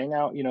 come hang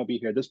out, be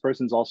here. This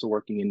person's also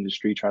working in the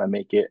industry trying to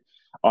make it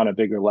on a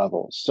bigger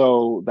level.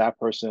 So that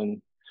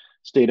person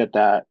stayed at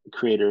that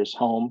creator's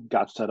home,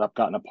 got set up,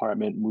 got an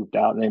apartment, moved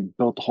out, and they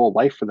built a whole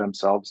life for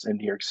themselves in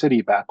New York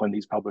City back when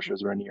these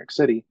publishers were in New York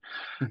City.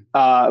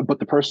 mm. But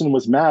the person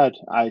was mad.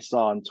 I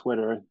saw on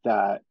Twitter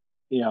that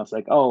it's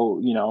like, oh,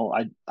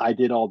 I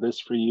did all this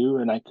for you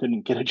and I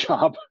couldn't get a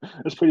job.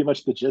 That's pretty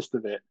much the gist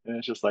of it. And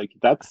it's just like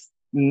that's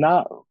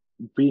not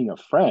being a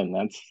friend.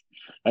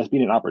 That's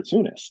being an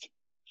opportunist.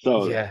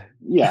 So Yeah.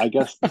 yeah, I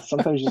guess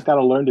sometimes you just got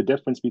to learn the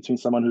difference between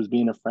someone who's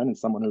being a friend and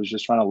someone who's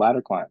just trying to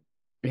ladder climb.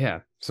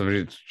 Yeah.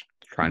 Somebody's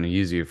trying to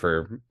use you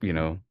for,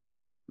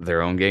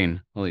 their own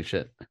gain. Holy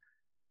shit.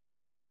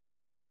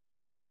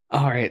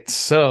 All right.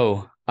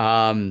 So,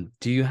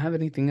 do you have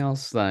anything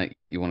else that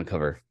you want to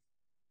cover?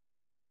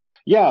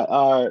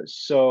 Yeah.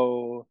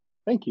 So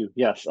thank you.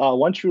 Yes.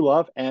 One True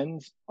Love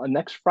ends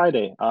next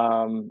Friday.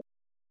 Yeah.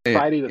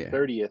 Friday the Yeah.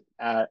 30th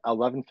at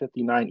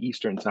 11:59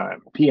 Eastern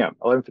time, PM,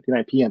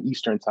 11:59 PM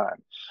Eastern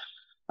time.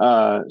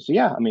 So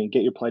yeah, I mean,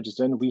 get your pledges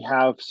in. We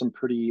have some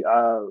pretty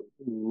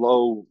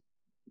low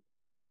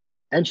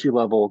entry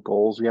level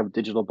goals. We have a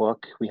digital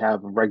book, we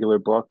have a regular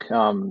book.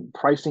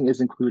 Pricing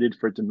is included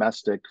for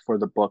domestic for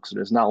the book, so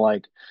there's not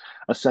like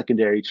a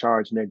secondary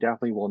charge, and there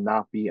definitely will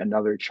not be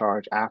another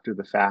charge after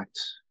the fact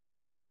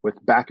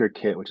with backer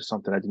kit, which is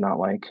something I do not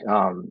like.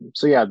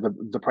 So yeah,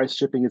 the price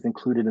shipping is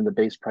included in the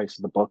base price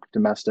of the book,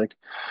 domestic.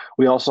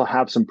 We also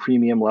have some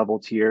premium level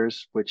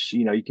tiers, which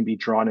you can be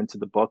drawn into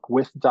the book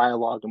with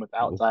dialogue and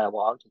without Oh,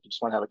 dialogue. If you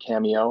just want to have a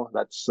cameo,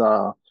 that's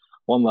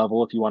one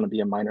level. If you want to be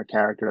a minor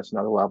character, that's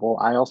another level.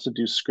 I also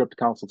do script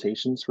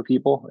consultations for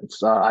people.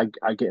 It's I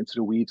get into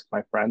the weeds with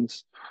my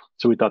friends,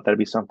 so we thought that'd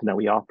be something that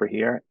we offer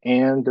here.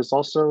 And there's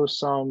also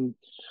some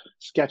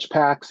sketch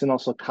packs and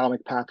also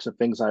comic packs of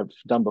things I've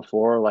done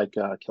before, like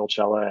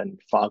Killcella and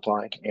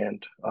Fogline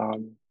and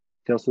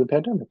Tales of the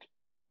Pandemic.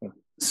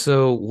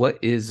 so what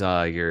is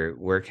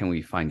where can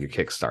we find your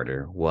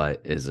Kickstarter?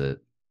 What is it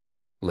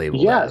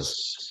labeled as?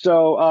 Yes.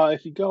 So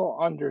if you go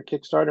under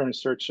Kickstarter and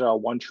search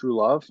One True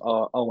Love,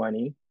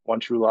 ONE, One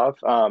True Love,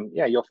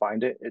 yeah, you'll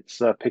find it. It's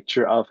a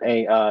picture of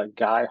a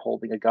guy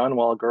holding a gun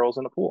while a girl's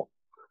in a pool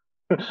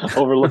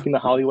overlooking the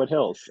Hollywood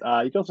Hills.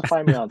 You can also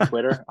find me on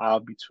Twitter.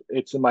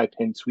 It's in my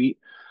pin tweet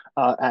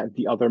at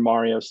the other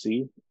Mario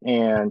C,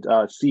 and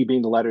C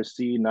being the letter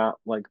C, not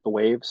like the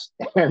waves.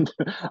 And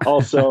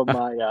also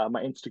my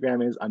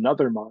Instagram is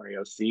another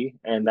Mario C,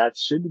 and that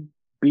should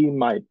be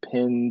my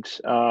pinned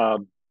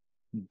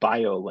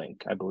bio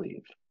link, I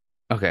believe.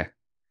 Okay.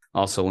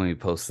 Also, when we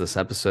post this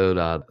episode,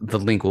 the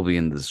link will be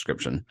in the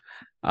description.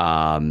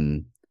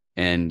 Um,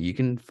 and you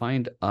can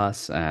find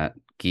us at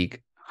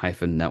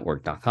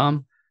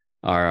geek-network.com.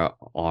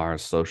 Our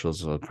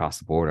socials across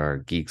the board are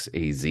Geeks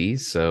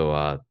AZ.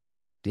 So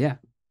yeah,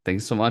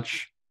 thanks so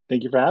much.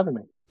 Thank you for having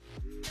me.